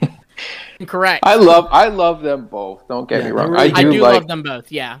 Correct. I love them both. Don't get me wrong. Really, I do love them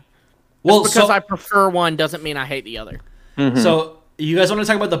both. Yeah. Well, just because I prefer one doesn't mean I hate the other. Mm-hmm. So you guys want to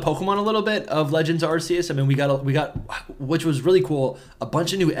talk about the Pokemon a little bit of Legends Arceus? I mean, we got, which was really cool, a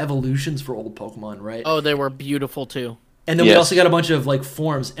bunch of new evolutions for old Pokemon, right? Oh, they were beautiful too. And then we also got a bunch of, like,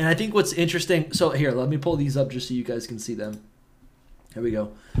 forms. And I think what's interesting. So here, let me pull these up just so you guys can see them. Here we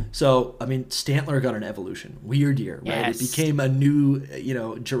go. So, I mean, Stantler got an evolution. Weirdeer, right? Yes. It became a new,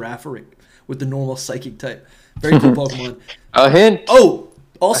 Giraffe with the normal psychic type. Very cool Pokemon. A hint. Oh,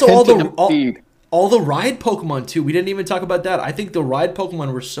 also all the ride Pokemon too. We didn't even talk about that. I think the ride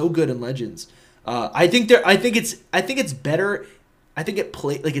Pokemon were so good in Legends. I think it's better. I think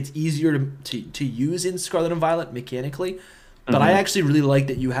it's easier to use in Scarlet and Violet mechanically. But I actually really like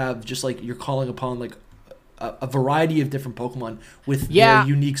that you have just, like, you're calling upon, like, a variety of different Pokemon with their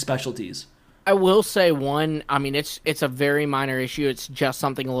unique specialties. I will say one, I mean, it's a very minor issue. It's just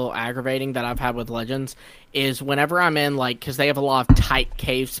something a little aggravating that I've had with Legends, is whenever I'm in, like, because they have a lot of tight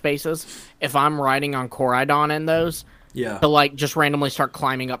cave spaces, if I'm riding on Koraidon in those, to, like, just randomly start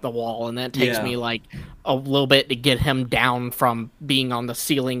climbing up the wall, and then it takes me, like, a little bit to get him down from being on the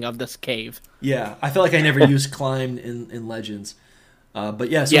ceiling of this cave. Yeah, I feel like I never used climb in Legends. But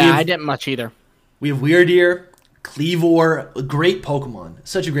yeah, so I didn't much either. We have Weirdeer, Cleavor, a great Pokemon.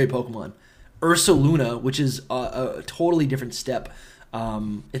 Such a great Pokemon. Ursaluna, which is a totally different step.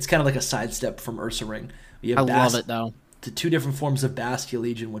 It's kind of like a sidestep from Ursaring. You have love it, though. The 2 different forms of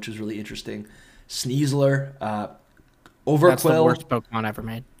Basculegion, which is really interesting. Sneasler, Overqwil. That's the worst Pokemon ever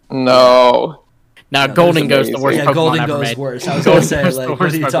made. No. No, Golden Ghost, the worst Pokemon Golden ever goes made. worse. I was going to say, like,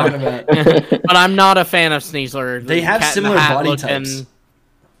 what are you talking about? But I'm not a fan of Sneasler. They have similar body types.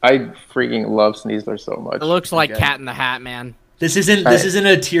 I freaking love Sneasler so much. It looks like Cat in the Hat, man. This isn't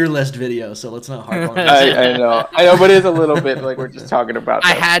a tier list video, so let's not harp on it. I know, but it is a little bit like we're just talking about.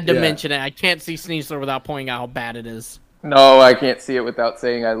 I had to mention it. I can't see Sneasler without pointing out how bad it is. No, I can't see it without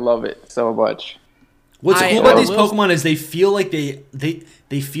saying I love it so much. What's cool about these Pokemon is they feel like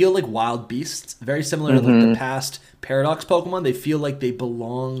they feel like wild beasts, very similar to like the past Paradox Pokemon. They feel like they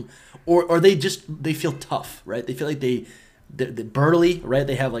belong, or they feel tough, right? They feel like they're burly, right?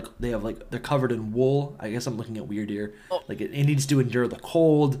 They have like they're covered in wool. I guess I'm looking at Weirdeer. Like it needs to endure the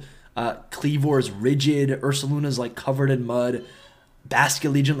cold. Cleavor is rigid. Ursaluna's like covered in mud.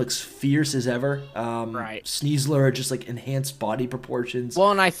 Basculegion looks fierce as ever. Right. Sneasler are just like enhanced body proportions.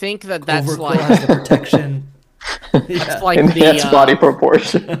 Well, and I think that's Overqwil like has the protection. it's like enhanced body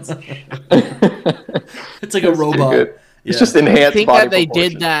proportions. It's like a robot. It's just enhanced. I think body that they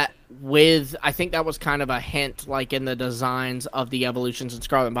proportions. did that with. I think that was kind of a hint, like in the designs of the evolutions in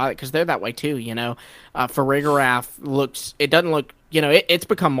Scarlet and Violet, because they're that way too. You know, Farigiraf looks. It doesn't look. You know, it's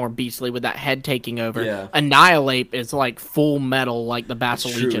become more beastly with that head taking over. Yeah. Annihilate is like full metal, like the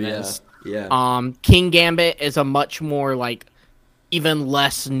Basiligion is. Yeah. King Gambit is a much more like even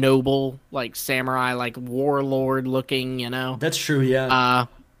less noble, like samurai, like warlord looking. You know. That's true. Yeah.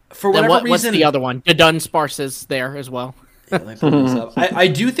 For Then whatever reason, what's the other one? The Dunsparce is there as well. Yeah, let me pull this up. I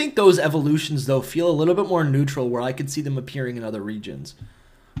do think those evolutions though feel a little bit more neutral, where I could see them appearing in other regions.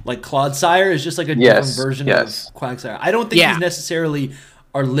 Like Clodsire is just like a different version of Quagsire. I don't think these necessarily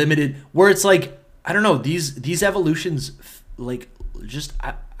are limited. Where it's like, I don't know, these evolutions, like, just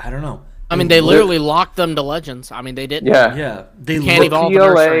I don't know. I mean, they literally locked them to Legends. I mean, they didn't. Yeah. They can't evolve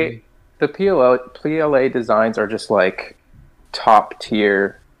the PLA designs are just like top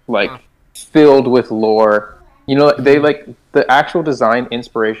tier, like filled with lore. You know, they like the actual design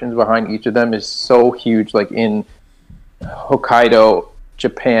inspirations behind each of them is so huge. Like in Hokkaido,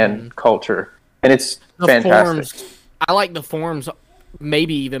 Japan culture, and it's fantastic. Forms, I like the forms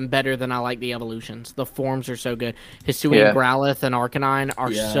maybe even better than I like the evolutions. The forms are so good. Hisuian Growlithe and Arcanine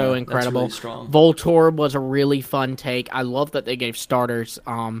are so incredible. Really strong. Voltorb was a really fun take. I love that they gave starters.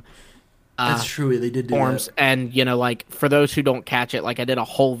 That's true. They did do forms, that. and you know, like for those who don't catch it, like I did a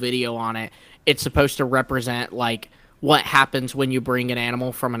whole video on it. It's supposed to represent like what happens when you bring an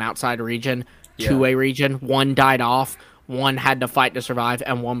animal from an outside region to a region. One died off. One had to fight to survive,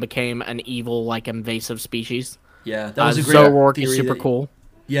 and one became an evil, like, invasive species. Yeah, that was a great Zoroark theory. is super cool.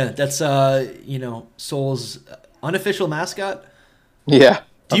 Yeah, that's, Soul's unofficial mascot. Yeah.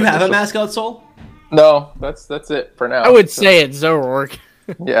 Do you have a mascot, Soul? No, that's it for now. I would say it's Zoroark.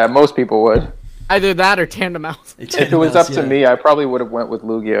 Yeah, most people would. Either that or Tandemaus. If it was up to me, I probably would have went with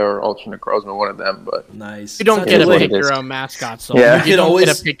Lugia or Ultra Necrozma, one of them, but... Nice. You don't get to pick your own mascot, Soul. Yeah. You don't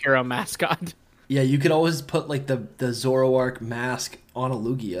get to pick your own mascot. Yeah, you could always put like the Zoroark mask on a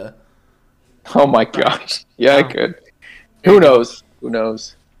Lugia. Oh my gosh! Yeah, I could. Who knows?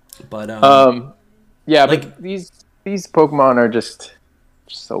 But yeah, like, but these Pokemon are just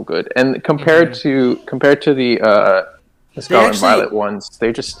so good, and compared to the Scarlet and Violet ones,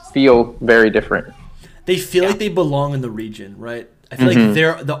 they just feel very different. They feel like they belong in the region, right? I feel like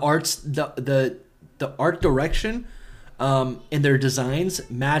the art direction. And their designs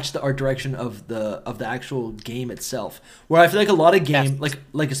match the art direction of the actual game itself. Where I feel like a lot of like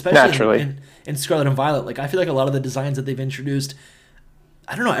especially in Scarlet and Violet, like I feel like a lot of the designs that they've introduced,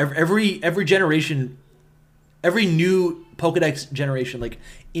 I don't know, every generation, every new Pokedex generation like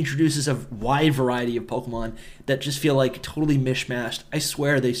introduces a wide variety of Pokemon that just feel like totally mishmashed. I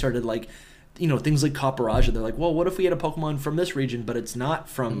swear they started like, things like Copperaja. They're like, well, what if we had a Pokemon from this region, but it's not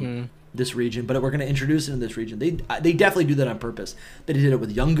from this region, but we're going to introduce it in this region. They definitely do that on purpose. They did it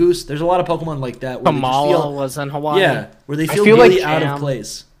with Yungoos. There's a lot of Pokemon like that. Kamala was in Hawaii. Yeah, where they feel really like, out of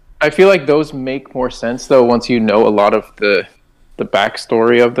place. I feel like those make more sense, though, once you know a lot of the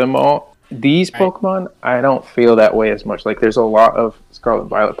backstory of them all. These Pokemon, I don't feel that way as much. Like, there's a lot of Scarlet and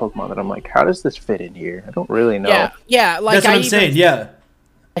Violet Pokemon that I'm like, how does this fit in here? I don't really know. Yeah, like that's what I'm saying, yeah.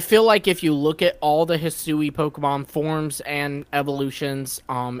 I feel like if you look at all the Hisui Pokemon forms and evolutions,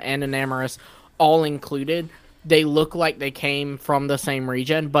 and Enamorus, all included, they look like they came from the same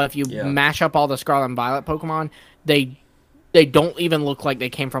region. But if you mash up all the Scarlet and Violet Pokemon, they they don't even look like they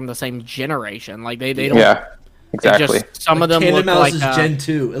came from the same generation. Like they don't. Yeah, exactly. Some of them look Tandemaus like is Gen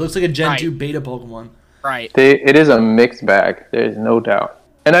 2. It looks like a Gen 2 beta Pokemon. Right. It is a mixed bag. There's no doubt.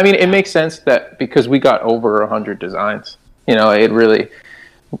 And I mean, it makes sense that because we got over 100 designs,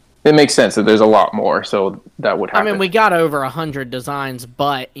 it makes sense that there's a lot more. So that would happen. I mean, we got over 100 designs,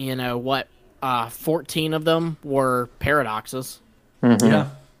 but 14 of them were paradoxes. Mm-hmm. Yeah,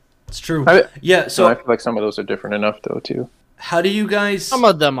 it's true. So I feel like some of those are different enough though too. How do you guys? Some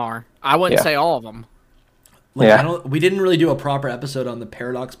of them are. I wouldn't say all of them. We didn't really do a proper episode on the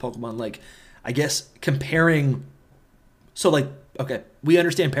paradox Pokemon. Like, I guess comparing. So okay, we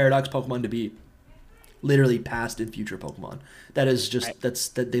understand paradox Pokemon to be literally past and future Pokemon. That is just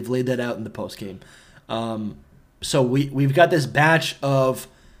that they've laid that out in the post game. So we've got this batch of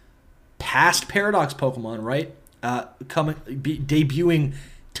past paradox Pokemon, right? Debuting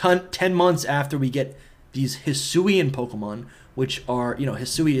 10 months after we get these Hisuian Pokemon, which are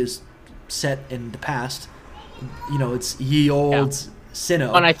Hisui is set in the past. It's ye old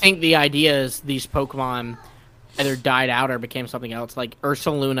Sinnoh. And I think the idea is these Pokemon either died out or became something else. Like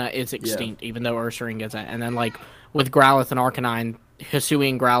Ursaluna is extinct, even though Ursaring isn't. And then with Growlithe and Arcanine,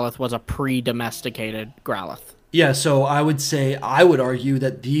 Hisuian Growlithe was a pre-domesticated Growlithe. Yeah, so I would argue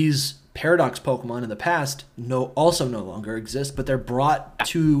that these paradox Pokemon in the past also no longer exist, but they're brought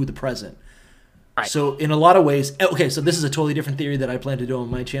to the present. Right. So in a lot of ways, okay, so this is a totally different theory that I plan to do on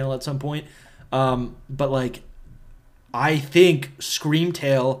my channel at some point. But I think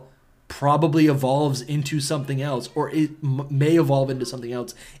Screamtail probably evolves into something else, or it may evolve into something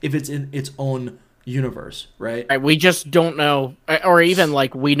else if it's in its own universe, right? Right. We just don't know, or even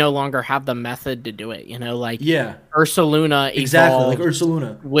we no longer have the method to do it. Ursaluna exactly, like evolved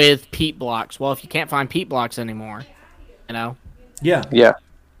Ursaluna with peat blocks. Well, if you can't find peat blocks anymore, yeah.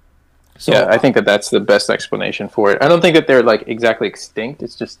 So, I think that's the best explanation for it. I don't think that they're exactly extinct.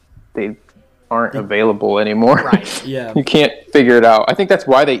 It's just they aren't available anymore. Right. Yeah. You can't figure it out. I think that's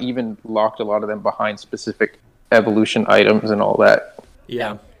why they even locked a lot of them behind specific evolution items and all that.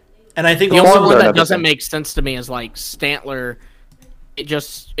 Yeah. And I think the only one that doesn't make sense to me is Stantler. It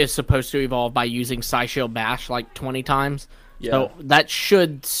just is supposed to evolve by using Psyshield Bash 20 times. Yeah. So that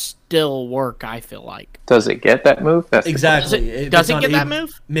should still work, I feel like. Does it get that move? That's exactly. Does it get that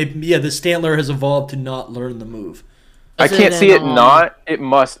move? Maybe, the Stantler has evolved to not learn the move. I can't see it not. It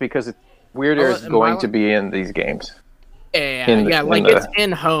must, because Weirder is going to be in these games. It's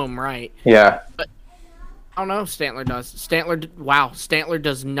in home, right? Yeah. But I don't know if Stantler does. Stantler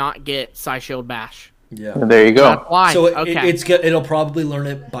does not get Psyshield Bash. Yeah. There you go. That's why. So it'll probably learn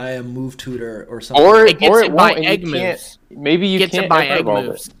it by a move tutor or something. Or it gets it by won't, egg moves. Maybe you gets can't it by ever egg evolve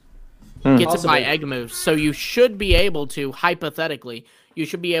moves. it. Gets it by egg moves. So you should be able to, hypothetically,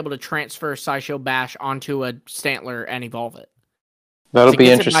 to transfer Psyshield Bash onto a Stantler and evolve it. That'll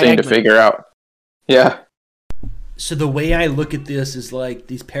be interesting to figure out. Yeah. So the way I look at this is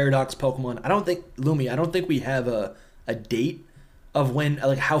these paradox Pokemon. I don't think we have a date of when,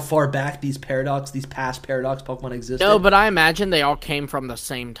 how far back these past paradox Pokemon existed. No, but I imagine they all came from the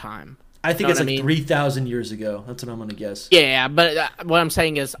same time. I think it's 3,000 years ago. That's what I'm gonna guess. Yeah, but what I'm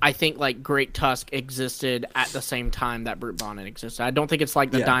saying is, I think Great Tusk existed at the same time that Brute Bonnet existed. I don't think it's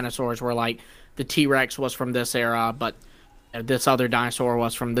the dinosaurs where the T-Rex was from this era, but this other dinosaur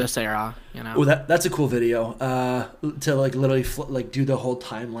was from this era. Oh, that's a cool video. To literally do the whole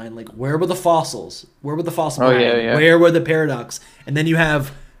timeline. Where were the fossils? Where were the fossils? Oh yeah. Where were the paradox? And then you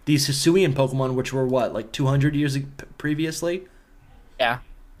have these Hisuian Pokemon, which were 200 years previously. Yeah.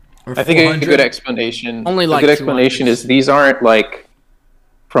 Or I think a good explanation. Only a good explanation is these aren't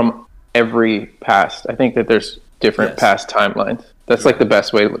from every past. I think that there's different past timelines. That's the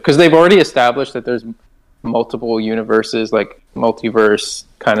best way, because they've already established that there's multiple universes, multiverse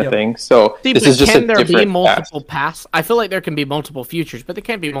kind of thing. So this is just a different can there be multiple past. Pasts? I feel like there can be multiple futures, but there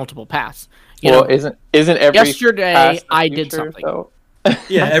can't be multiple pasts. Isn't every yesterday past I future, did something? Though?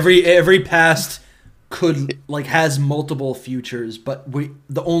 Yeah, every past could has multiple futures, but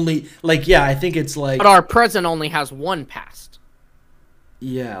I think it's But our present only has one past.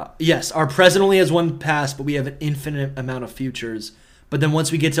 Yeah. Yes, our present only has one past, but we have an infinite amount of futures. But then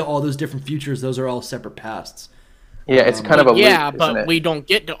once we get to all those different futures, those are all separate pasts. Yeah, it's kind of a loop, but we don't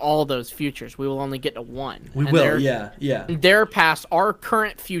get to all those futures. We will only get to one. We will, yeah. Their past, our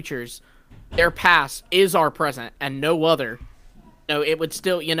current futures, their past is our present and no other. No, it would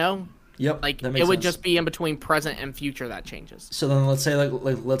still, Yep. It would just be in between present and future that changes. So then let's say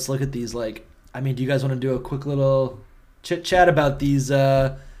let's look at these do you guys want to do a quick little chit chat about these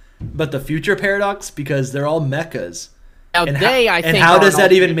about the future paradox, because they're all mechas. Now how does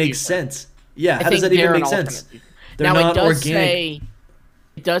that even make sense? Yeah, how does that even make sense? They're now not it does organic.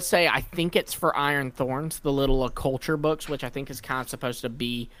 say I think it's for Iron Thorns, the little culture books, which I think is kind of supposed to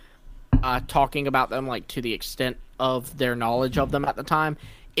be talking about them like to the extent of their knowledge of them at the time.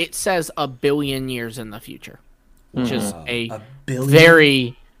 It says 1 billion years in the future, which is a billion?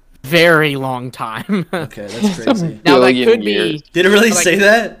 very, very long time. Okay, that's crazy. Now that Billion could years. be. Did it really say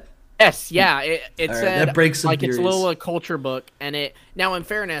that? Yes, yeah. It All right, said that breaks some like it's a theories. little culture book, and it. Now, in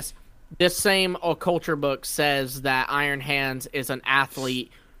fairness, this same culture book says that Iron Hands is an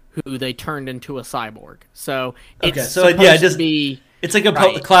athlete who they turned into a cyborg. So it's Okay, so supposed it to be. It's like a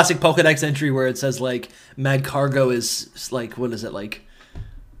Right. classic Pokedex entry where it says like Mad Cargo is like, what is it like?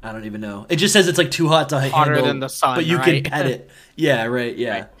 I don't even know. It just says it's like too hot to Hotter handle, than the sun, but you right? can pet it. Yeah, right.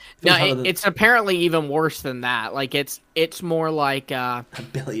 Yeah. Right. Feels Now hotter than it's apparently even worse than that. Like it's more like a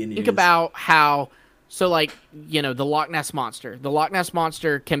billion years. think about how the Loch Ness monster. The Loch Ness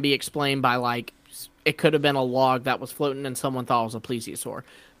monster can be explained by like it could have been a log that was floating and someone thought it was a plesiosaur.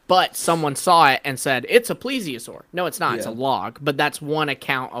 But someone saw it and said, it's a plesiosaur. No, it's not. It's a Yeah. log. But that's one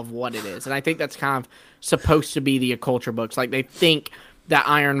account of what it is. And I think that's kind of supposed to be the culture books. Like, they think that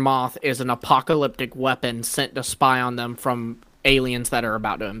Iron Moth is an apocalyptic weapon sent to spy on them from aliens that are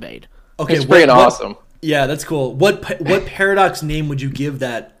about to invade. Okay, It's freaking awesome. Yeah, that's cool. What paradox name would you give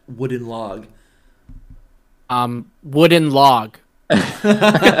that wooden log? Wooden log. That's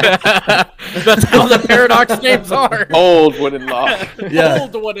how the paradox names are. Old wooden log. Yeah.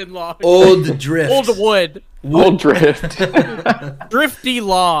 Old wooden log. Old drift. Old wood. Old drift. Drifty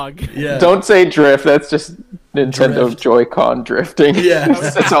log. Yeah. Don't say drift. That's just Nintendo Drift. Joy-Con drifting. Yeah.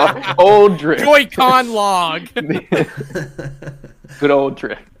 That's all. Old drift. Joy-Con log. Good old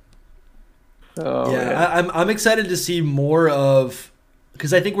drift. Oh, Yeah, man. I'm excited to see more of,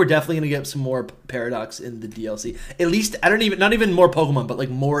 because I think we're definitely gonna get some more Paradox in the DLC. At least not even more Pokemon, but like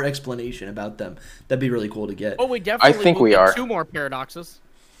more explanation about them. That'd be really cool to get. Oh, we definitely I think will we get are. 2 more paradoxes.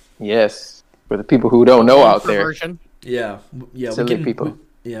 Yes. For the people who don't know out there. Version. Yeah, yeah, Silly people.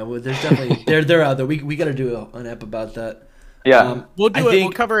 Well, there's definitely they're out there. We got to do an ep about that. Yeah. We'll do I it. We'll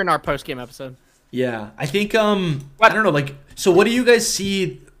think- cover it in our post-game episode. Yeah, I think I don't know. Like, so what do you guys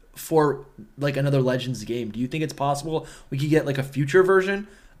see for like another Legends game? Do you think it's possible we could get like a future version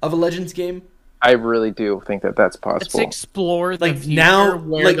of a Legends game? I really do think that that's Let's possible. explore the Like, future now,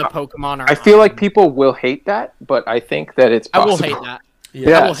 where like, the Pokemon are. I feel like people will hate that, but I think that it's I possible. will hate that.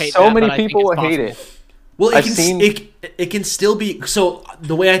 Yeah, I will hate so that, many but I think people it's will hate possible. it. Well, it I've can seen- it can still be. So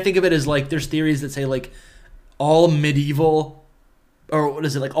the way I think of it is like there's theories that say like all medieval, or what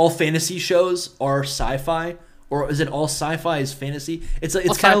is it, like all fantasy shows are sci-fi, or is it all sci-fi is fantasy? It's Well,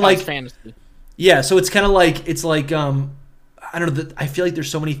 kind of sci-fi's like fantasy. yeah. So it's kind of like I don't know. I feel like there's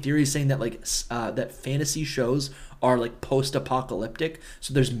so many theories saying that like that fantasy shows are like post-apocalyptic.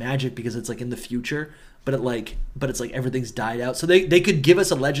 So there's magic because it's like in the future, but it's like everything's died out. So they could give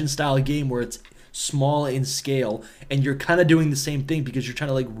us a legend style game where it's small in scale, and you're kind of doing the same thing because you're trying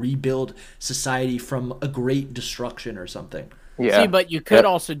to like rebuild society from a great destruction or something. Yeah. See, but you could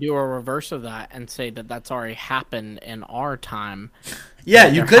also do a reverse of that and say that that's already happened in our time. Yeah,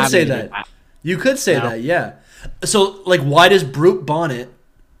 They're you could say having to do that. that. You could say No. that, yeah. So, like, why does Brute Bonnet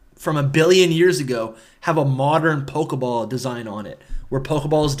from 1 billion years ago have a modern Pokeball design on it? Were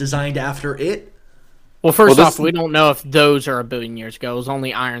Pokeballs designed after it? Well, first Well, off, we don't know if those are 1 billion years ago. It was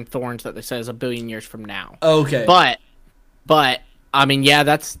only Iron Thorns that they say is 1 billion years from now. Okay. But I mean, yeah,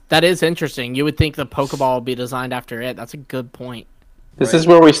 that is interesting. You would think the Pokeball would be designed after it. That's a good point. This is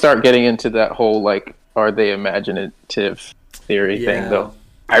where we start getting into that whole, like, are they imaginative theory Yeah. thing, though.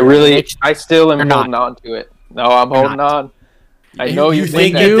 I still am They're not. holding on to it. No, I'm holding on. I know you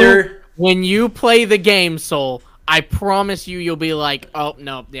think that that. they're... When you play the game, Soul, I promise you'll be like, oh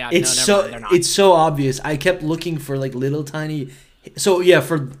no, yeah, It's no, so never mind, they're not. it's so obvious. I kept looking for like little tiny. So yeah,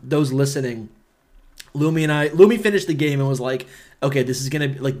 for those listening, Lumi finished the game and was like, okay, this is gonna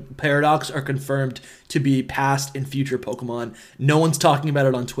be like Paradox are confirmed to be past and future Pokemon. No one's talking about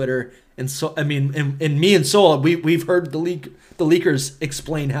it on Twitter, and so I mean, and me and Soul, we've heard the leakers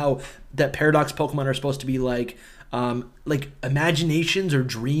explain how that Paradox Pokemon are supposed to be like imaginations or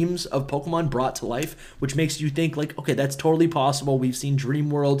dreams of Pokemon brought to life, which makes you think like, okay, that's totally possible. We've seen Dream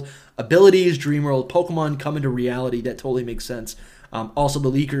World abilities, Dream World Pokemon come into reality. That totally makes sense. Also,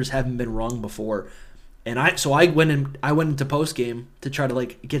 the leakers haven't been wrong before, and I went into post game to try to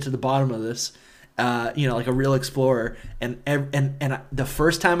like get to the bottom of this, like a real explorer. And the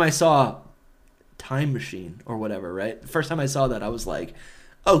first time I saw Time Machine or whatever, right? The first time I saw that, I was like,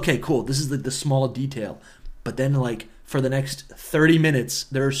 okay, cool. This is like the small detail. But then, like, for the next 30 minutes,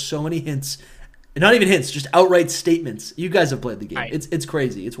 there are so many hints. Not even hints, just outright statements. You guys have played the game. Right. It's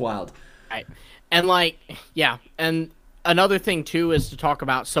crazy. It's wild. Right. And like, yeah, and another thing too is to talk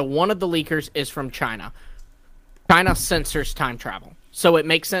about. So one of the leakers is from China. China censors time travel, so it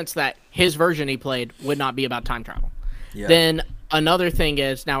makes sense that his version he played would not be about time travel. Yeah. Then another thing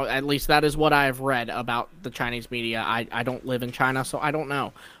is, now at least that is what I have read about the Chinese media. I don't live in China, so I don't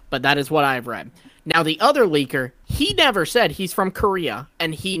know, but that is what I have read. Now the other leaker, he never said he's from Korea,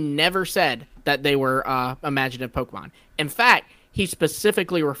 and he never said that they were imaginative Pokemon. In fact, he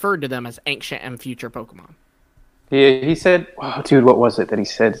specifically referred to them as ancient and future Pokemon. He said, oh, dude, what was it that he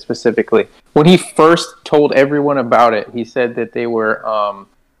said specifically? When he first told everyone about it, he said that they were,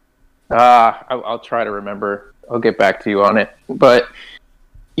 I'll try to remember. I'll get back to you on it. But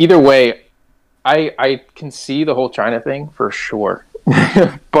either way, I can see the whole China thing for sure.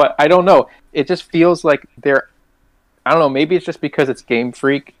 But I don't know. It just feels like I don't know, maybe it's just because it's Game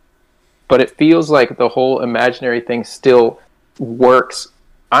Freak, but it feels like the whole imaginary thing still works.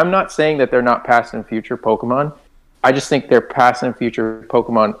 I'm not saying that they're not past and future Pokemon. I just think they're past and future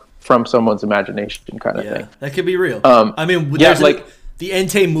Pokemon from someone's imagination kind of thing. That could be real. I mean, the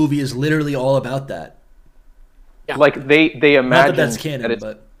Entei movie is literally all about that. Yeah. Like they imagine not that that's canon,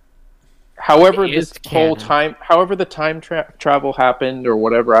 but however this whole time, however the time travel happened or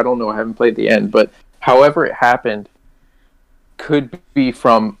whatever, I don't know, I haven't played the end, but however it happened could be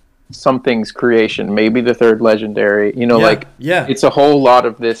from something's creation, maybe the third legendary, it's a whole lot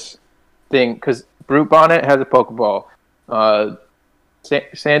of this thing, because Brute Bonnet has a Pokeball,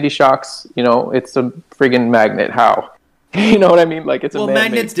 Sandy Shocks, it's a friggin' magnet. How? You know what I mean? Like, it's a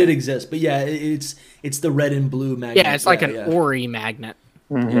magnets did exist, but yeah, it's the red and blue magnet. Yeah, it's like an Ori magnet.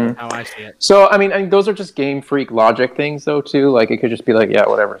 Mm-hmm. How I see it. So I mean, those are just Game Freak logic things, though. Too, like, it could just be like, yeah,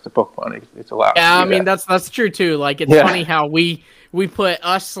 whatever, it's a Pokemon, it's allowed. Yeah, I mean that's true too. Like, it's funny how we put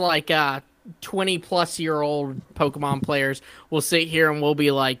us like 20-plus-year-old Pokemon players will sit here and we'll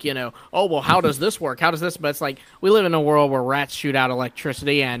be like, oh well, how does this work? How does this? But it's like, we live in a world where rats shoot out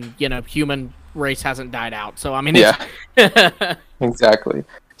electricity, and human race hasn't died out. So I mean, exactly.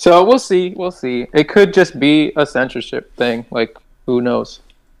 So we'll see. It could just be a censorship thing. Like, who knows?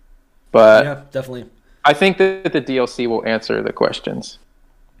 But yeah, definitely. I think that the DLC will answer the questions.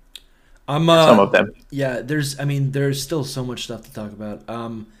 Some of them. Yeah, there's still so much stuff to talk about.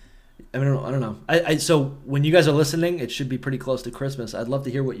 I don't know. So when you guys are listening, it should be pretty close to Christmas. I'd love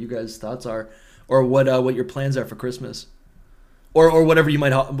to hear what you guys' thoughts are, or what your plans are for Christmas, or whatever you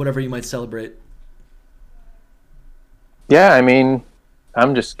might celebrate. Yeah, I mean,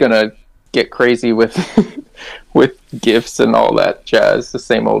 I'm just gonna get crazy with with gifts and all that jazz. The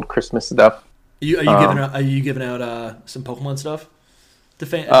same old Christmas stuff. Are you giving out some Pokemon stuff to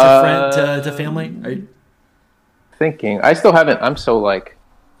family? Are you thinking? I still haven't. I'm so like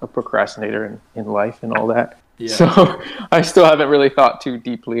a procrastinator in life and all that. Yeah. So I still haven't really thought too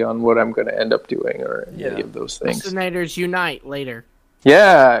deeply on what I'm going to end up doing or any of those things. Procrastinators unite later.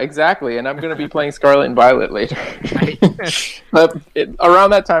 Yeah, exactly. And I'm going to be playing Scarlet and Violet later. Right. But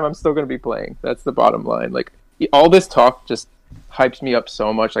around that time, I'm still going to be playing. That's the bottom line. Like, all this talk just hypes me up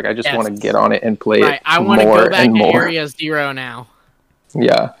so much. Like, I just want to get on it and play it I want to go back to Area 0 now.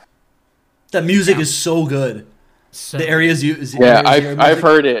 Yeah. That music is so good. So the areas you I've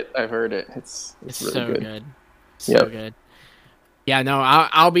heard it. It's really so good. So good. Yeah, no,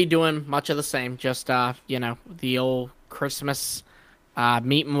 I'll be doing much of the same. Just the old Christmas,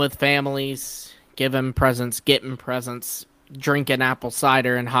 meeting with families, giving presents, getting presents, drinking apple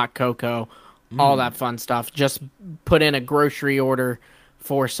cider and hot cocoa, all that fun stuff. Just put in a grocery order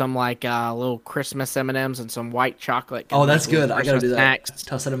for some little Christmas M&Ms and some white chocolate. Oh, that's good. I gotta do that. Snacks.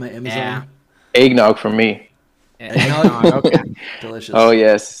 Toss that in my Amazon. Yeah. Eggnog for me. Eggnog, okay. Delicious. Oh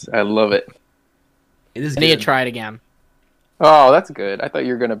yes, I love it. It is. I need to try it again. Oh, that's good. I thought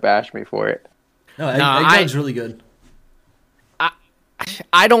you were gonna bash me for it. No, eggnog's really good.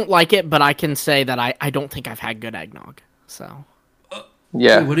 I don't like it, but I can say that I don't think I've had good eggnog. So.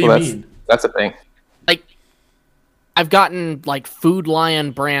 Yeah. What do you mean? That's a thing. Like, I've gotten Food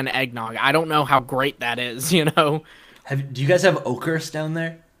Lion brand eggnog. I don't know how great that is. Do you guys have Oakhurst down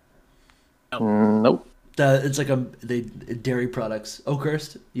there? Nope. It's like dairy products.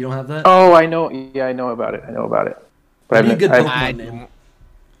 Oakhurst, you don't have that? Oh, I know. Yeah, I know about it. But that'd be a good Pokemon name.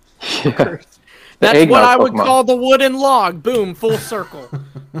 Yeah. That's what I would call the wooden log. Boom, full circle.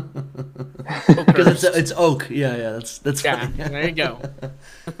 Because it's oak. Yeah. That's yeah. funny. There you go.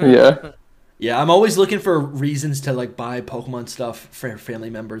 Yeah. Yeah, I'm always looking for reasons to buy Pokemon stuff for family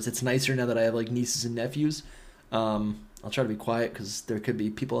members. It's nicer now that I have nieces and nephews. I'll try to be quiet because there could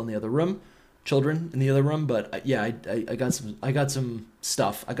be people in the other room, children in the other room. But I got some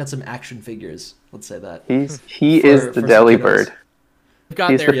stuff. I got some action figures. Let's say that He is the Delibird.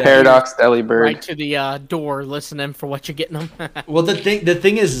 got He's their the Paradox Delibird. right to the door, listening for what you're getting them. Well, the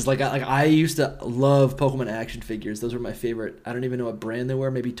thing is like I used to love Pokemon action figures. Those were my favorite. I don't even know what brand they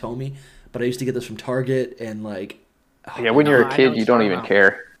were. Maybe Tomy, but I used to get those from Target and like. Yeah, when you're a kid, you don't even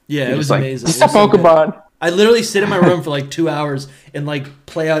care. Yeah, You're it was just amazing. Like, It was so good. Pokemon. I literally sit in my room for like 2 hours and like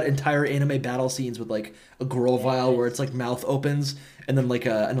play out entire anime battle scenes with like a Grovyle where it's like mouth opens and then like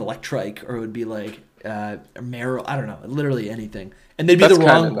an Electrike, or it would be like a Meryl. I don't know, literally anything. And they'd be That's the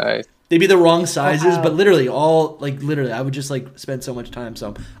wrong. nice. They'd be the wrong sizes, but literally I would just like spend so much time.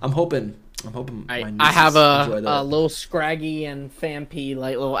 So I'm hoping. My nieces I have enjoy a that. little Scraggy and Phanpy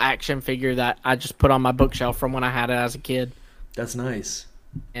like little action figure that I just put on my bookshelf from when I had it as a kid. That's nice.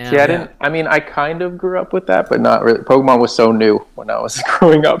 And, Yeah, I kind of grew up with that, but not really. Pokemon was so new when I was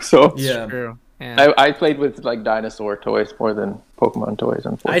growing up, so Yeah. True. Yeah. I played with like dinosaur toys more than Pokemon toys.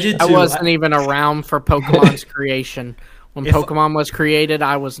 Unfortunately, I did I too. wasn't even around for Pokemon's creation. When If- Pokemon was created,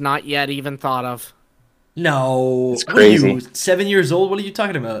 I was not yet even thought of. No, It's what are you, crazy. 7 years old? What are you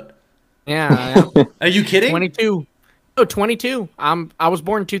talking about? Yeah, Are you kidding? 22. Oh, 22. I was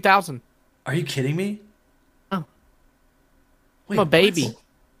born in 2000. Are you kidding me? Oh. Wait, I'm a baby. what?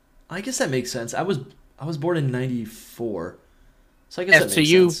 I guess that makes sense. I was born in 94. So I guess Yeah, that so makes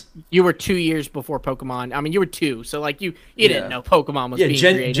you sense. you were 2 years before Pokemon. I mean, you were 2, so like you Yeah. didn't know Pokemon was Yeah, being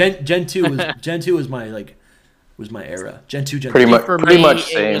Gen created. Gen 2 was Gen 2 was my era. Gen 2, Gen Pretty 3. much- For pretty me, much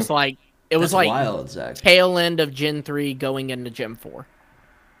it same. was like That's wild, Zach. tail end of Gen 3 going into Gen 4.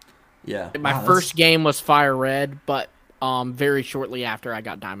 Yeah. My Wow, first game was Fire Red, but very shortly after I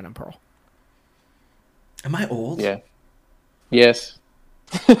got Diamond and Pearl. Am I old? yeah, yes.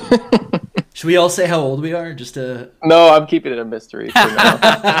 Should we all say how old we are just to No, I'm keeping it a mystery for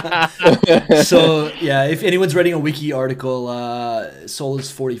now. So, yeah, if anyone's writing a wiki article, Soul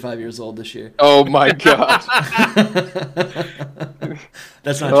is 45 years old this year. Oh my god!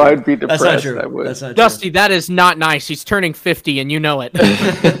 That's not Oh, true. I'd be That's not depressed, true. I would. That's not Dusty, that is not nice. He's turning 50, and you know it.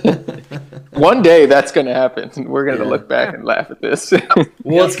 One day that's gonna happen. We're gonna Yeah. look back and laugh at this. Well,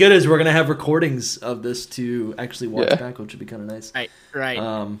 what's good is we're gonna have recordings of this to actually watch Yeah. back, which would be kind of nice. right.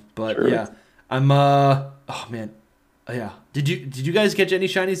 But True. yeah, I'm oh man, yeah. Did you guys catch any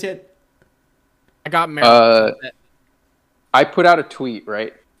shinies yet? I got married. I put out a tweet,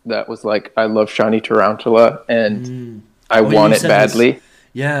 right? That was like, I love shiny Tarantula, and I Oh, want you it said badly. this.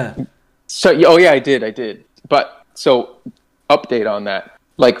 Yeah. So, oh yeah, I did. But so, update on that.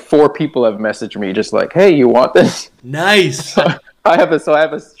 Like 4 people have messaged me, just like, "Hey, you want this?" Nice. I have a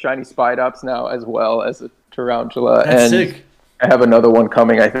shiny Spidops now, as well as a Tarantula, That's and sick. I have another one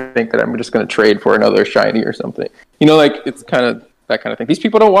coming. I think that I'm just going to trade for another shiny or something. You know, like it's kind of that kind of thing. These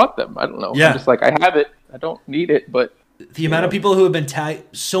people don't want them. I don't know. Yeah. I'm just like, I have it. I don't need it, but The amount of people who have been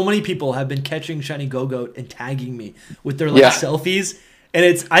so many people have been catching shiny Go-Goat and tagging me with their like Yeah. selfies. And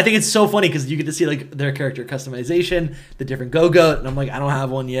I think it's so funny because you get to see like their character customization, the different Go-Goat, and I'm like, I don't have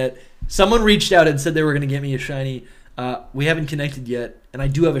one yet. Someone reached out and said they were going to get me a shiny. We haven't connected yet, and I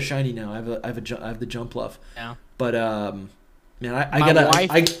do have a shiny now. I have the Jumpluff. Yeah. But man, I My gotta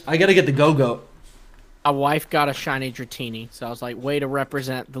wife- I gotta get the Go-Goat. My wife got a shiny Dratini, so I was like, way to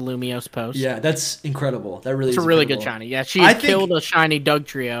represent the Lumiose post. Yeah, that's incredible. That really It's is a really good incredible. shiny. Yeah, she I had think- killed a shiny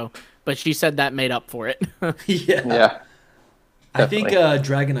Dugtrio, but she said that made up for it. Yeah. yeah. I think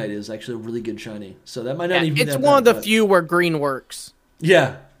Definitely. Dragonite is actually a really good shiny. So that might not even be it's that one bad, of the but- few where green works.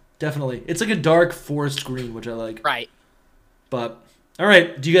 Yeah, definitely. It's like a dark forest green, which I like. Right. But all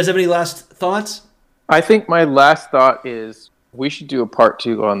right, do you guys have any last thoughts? I think my last thought is we should do a part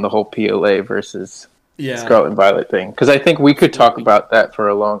 2 on the whole PLA versus Yeah. Scarlet and Violet thing, because I think we could talk about that for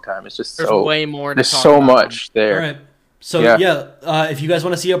a long time. It's just There's so way more to there's talk so about. much there. All right. So Yeah. if you guys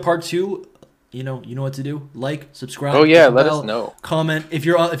want to see a part 2, you know what to do. Like, subscribe. Oh, yeah, hit the let us bell, know. Comment if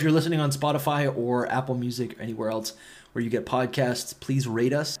you're listening on Spotify or Apple Music or anywhere else where you get podcasts. Please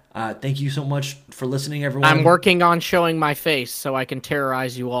rate us. Thank you so much for listening, everyone. I'm working on showing my face so I can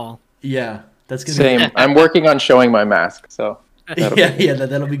terrorize you all. Yeah, that's gonna Same. I'm working on showing my mask, so be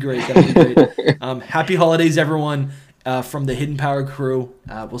that'll be great. That'll be great. Happy holidays, everyone. From the Hidden Power crew.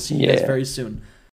 We'll see you guys Yeah. very soon.